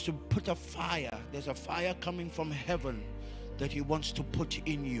Lord wants to put a fire. There's a fire coming from heaven that he wants to put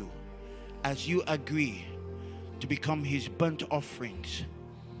in you as you agree to become his burnt offerings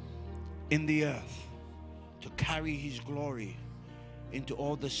in the earth, to carry his glory into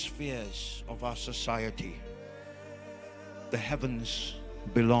all the spheres of our society. The heavens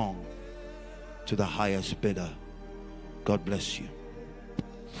belong to the highest bidder. God bless you.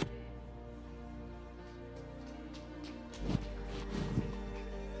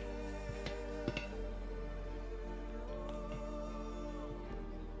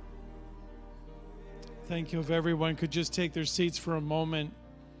 Thank you. If everyone could just take their seats for a moment.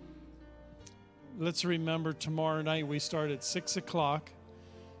 Let's remember tomorrow night we start at 6 o'clock.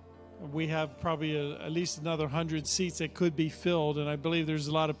 We have probably at least another 100 seats that could be filled, and I believe there's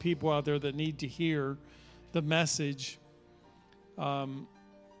a lot of people out there that need to hear the message. The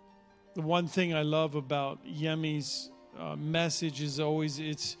one thing I love about Yemi's message is always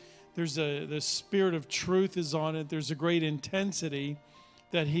the spirit of truth is on it. There's a great intensity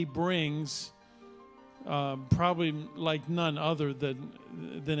that he brings, probably like none other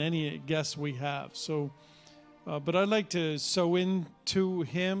than any guest we have. So, but I'd like to sow into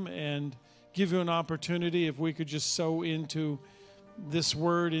him and give you an opportunity if we could just sow into this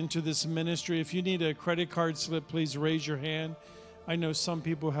word, into this ministry. If you need a credit card slip, please raise your hand. I know some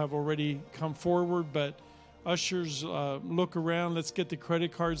people have already come forward, but ushers, look around. Let's get the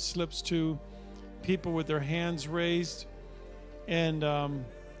credit card slips to people with their hands raised. And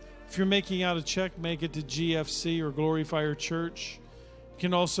if you're making out a check, make it to GFC or Glory Fire Church. You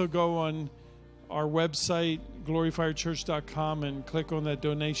can also go on our website, gloryfirechurch.com, and click on that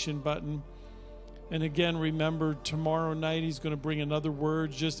donation button. And again, remember, tomorrow night he's going to bring another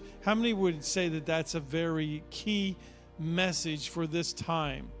word. Just how many would say that that's a very key message for this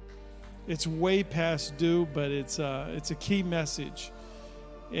time? It's way past due, but it's a key message.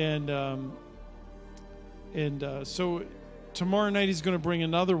 And so tomorrow night he's going to bring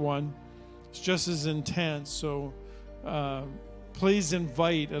another one. It's just as intense. So please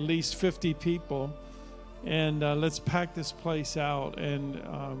invite at least 50 people, and let's pack this place out. And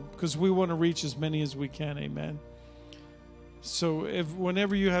because we want to reach as many as we can. Amen. So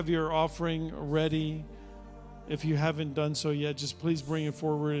whenever you have your offering ready, if you haven't done so yet, just please bring it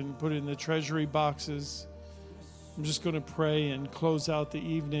forward and put it in the treasury boxes. I'm just going to pray and close out the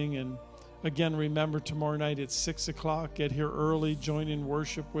evening. And again, remember, tomorrow night at 6 o'clock, get here early, join in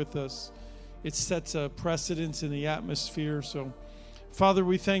worship with us. It sets a precedence in the atmosphere. So, Father,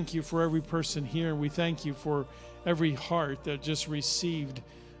 we thank you for every person here, and we thank you for every heart that just received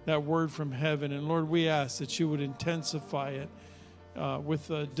that word from heaven. And Lord, we ask that you would intensify it with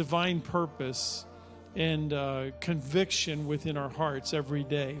a divine purpose and conviction within our hearts every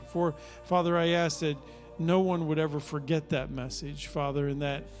day. For Father, I ask that no one would ever forget that message, Father,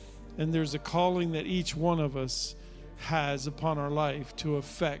 and there's a calling that each one of us has upon our life to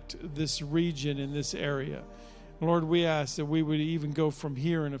affect this region in this area. Lord, we ask that we would even go from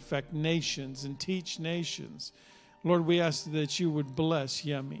here and affect nations and teach nations. Lord, we ask that you would bless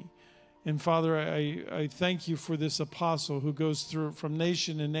Yemi. And Father, I thank you for this apostle who goes through from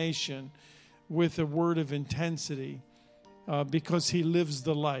nation to nation with a word of intensity, because he lives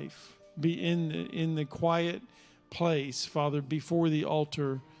the life. Be in the quiet place, Father, before the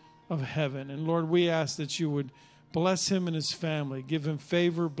altar of heaven. And Lord, we ask that you would bless him and his family, give him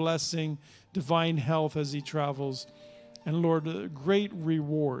favor, blessing, divine health as he travels. And Lord, great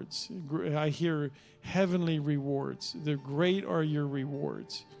rewards. I hear heavenly rewards. The great are your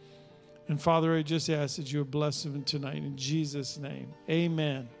rewards. And Father, I just ask that you would bless him tonight in Jesus' name.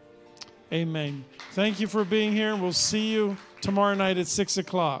 Amen. Amen. Thank you for being here. We'll see you tomorrow night at 6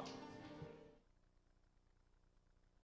 o'clock.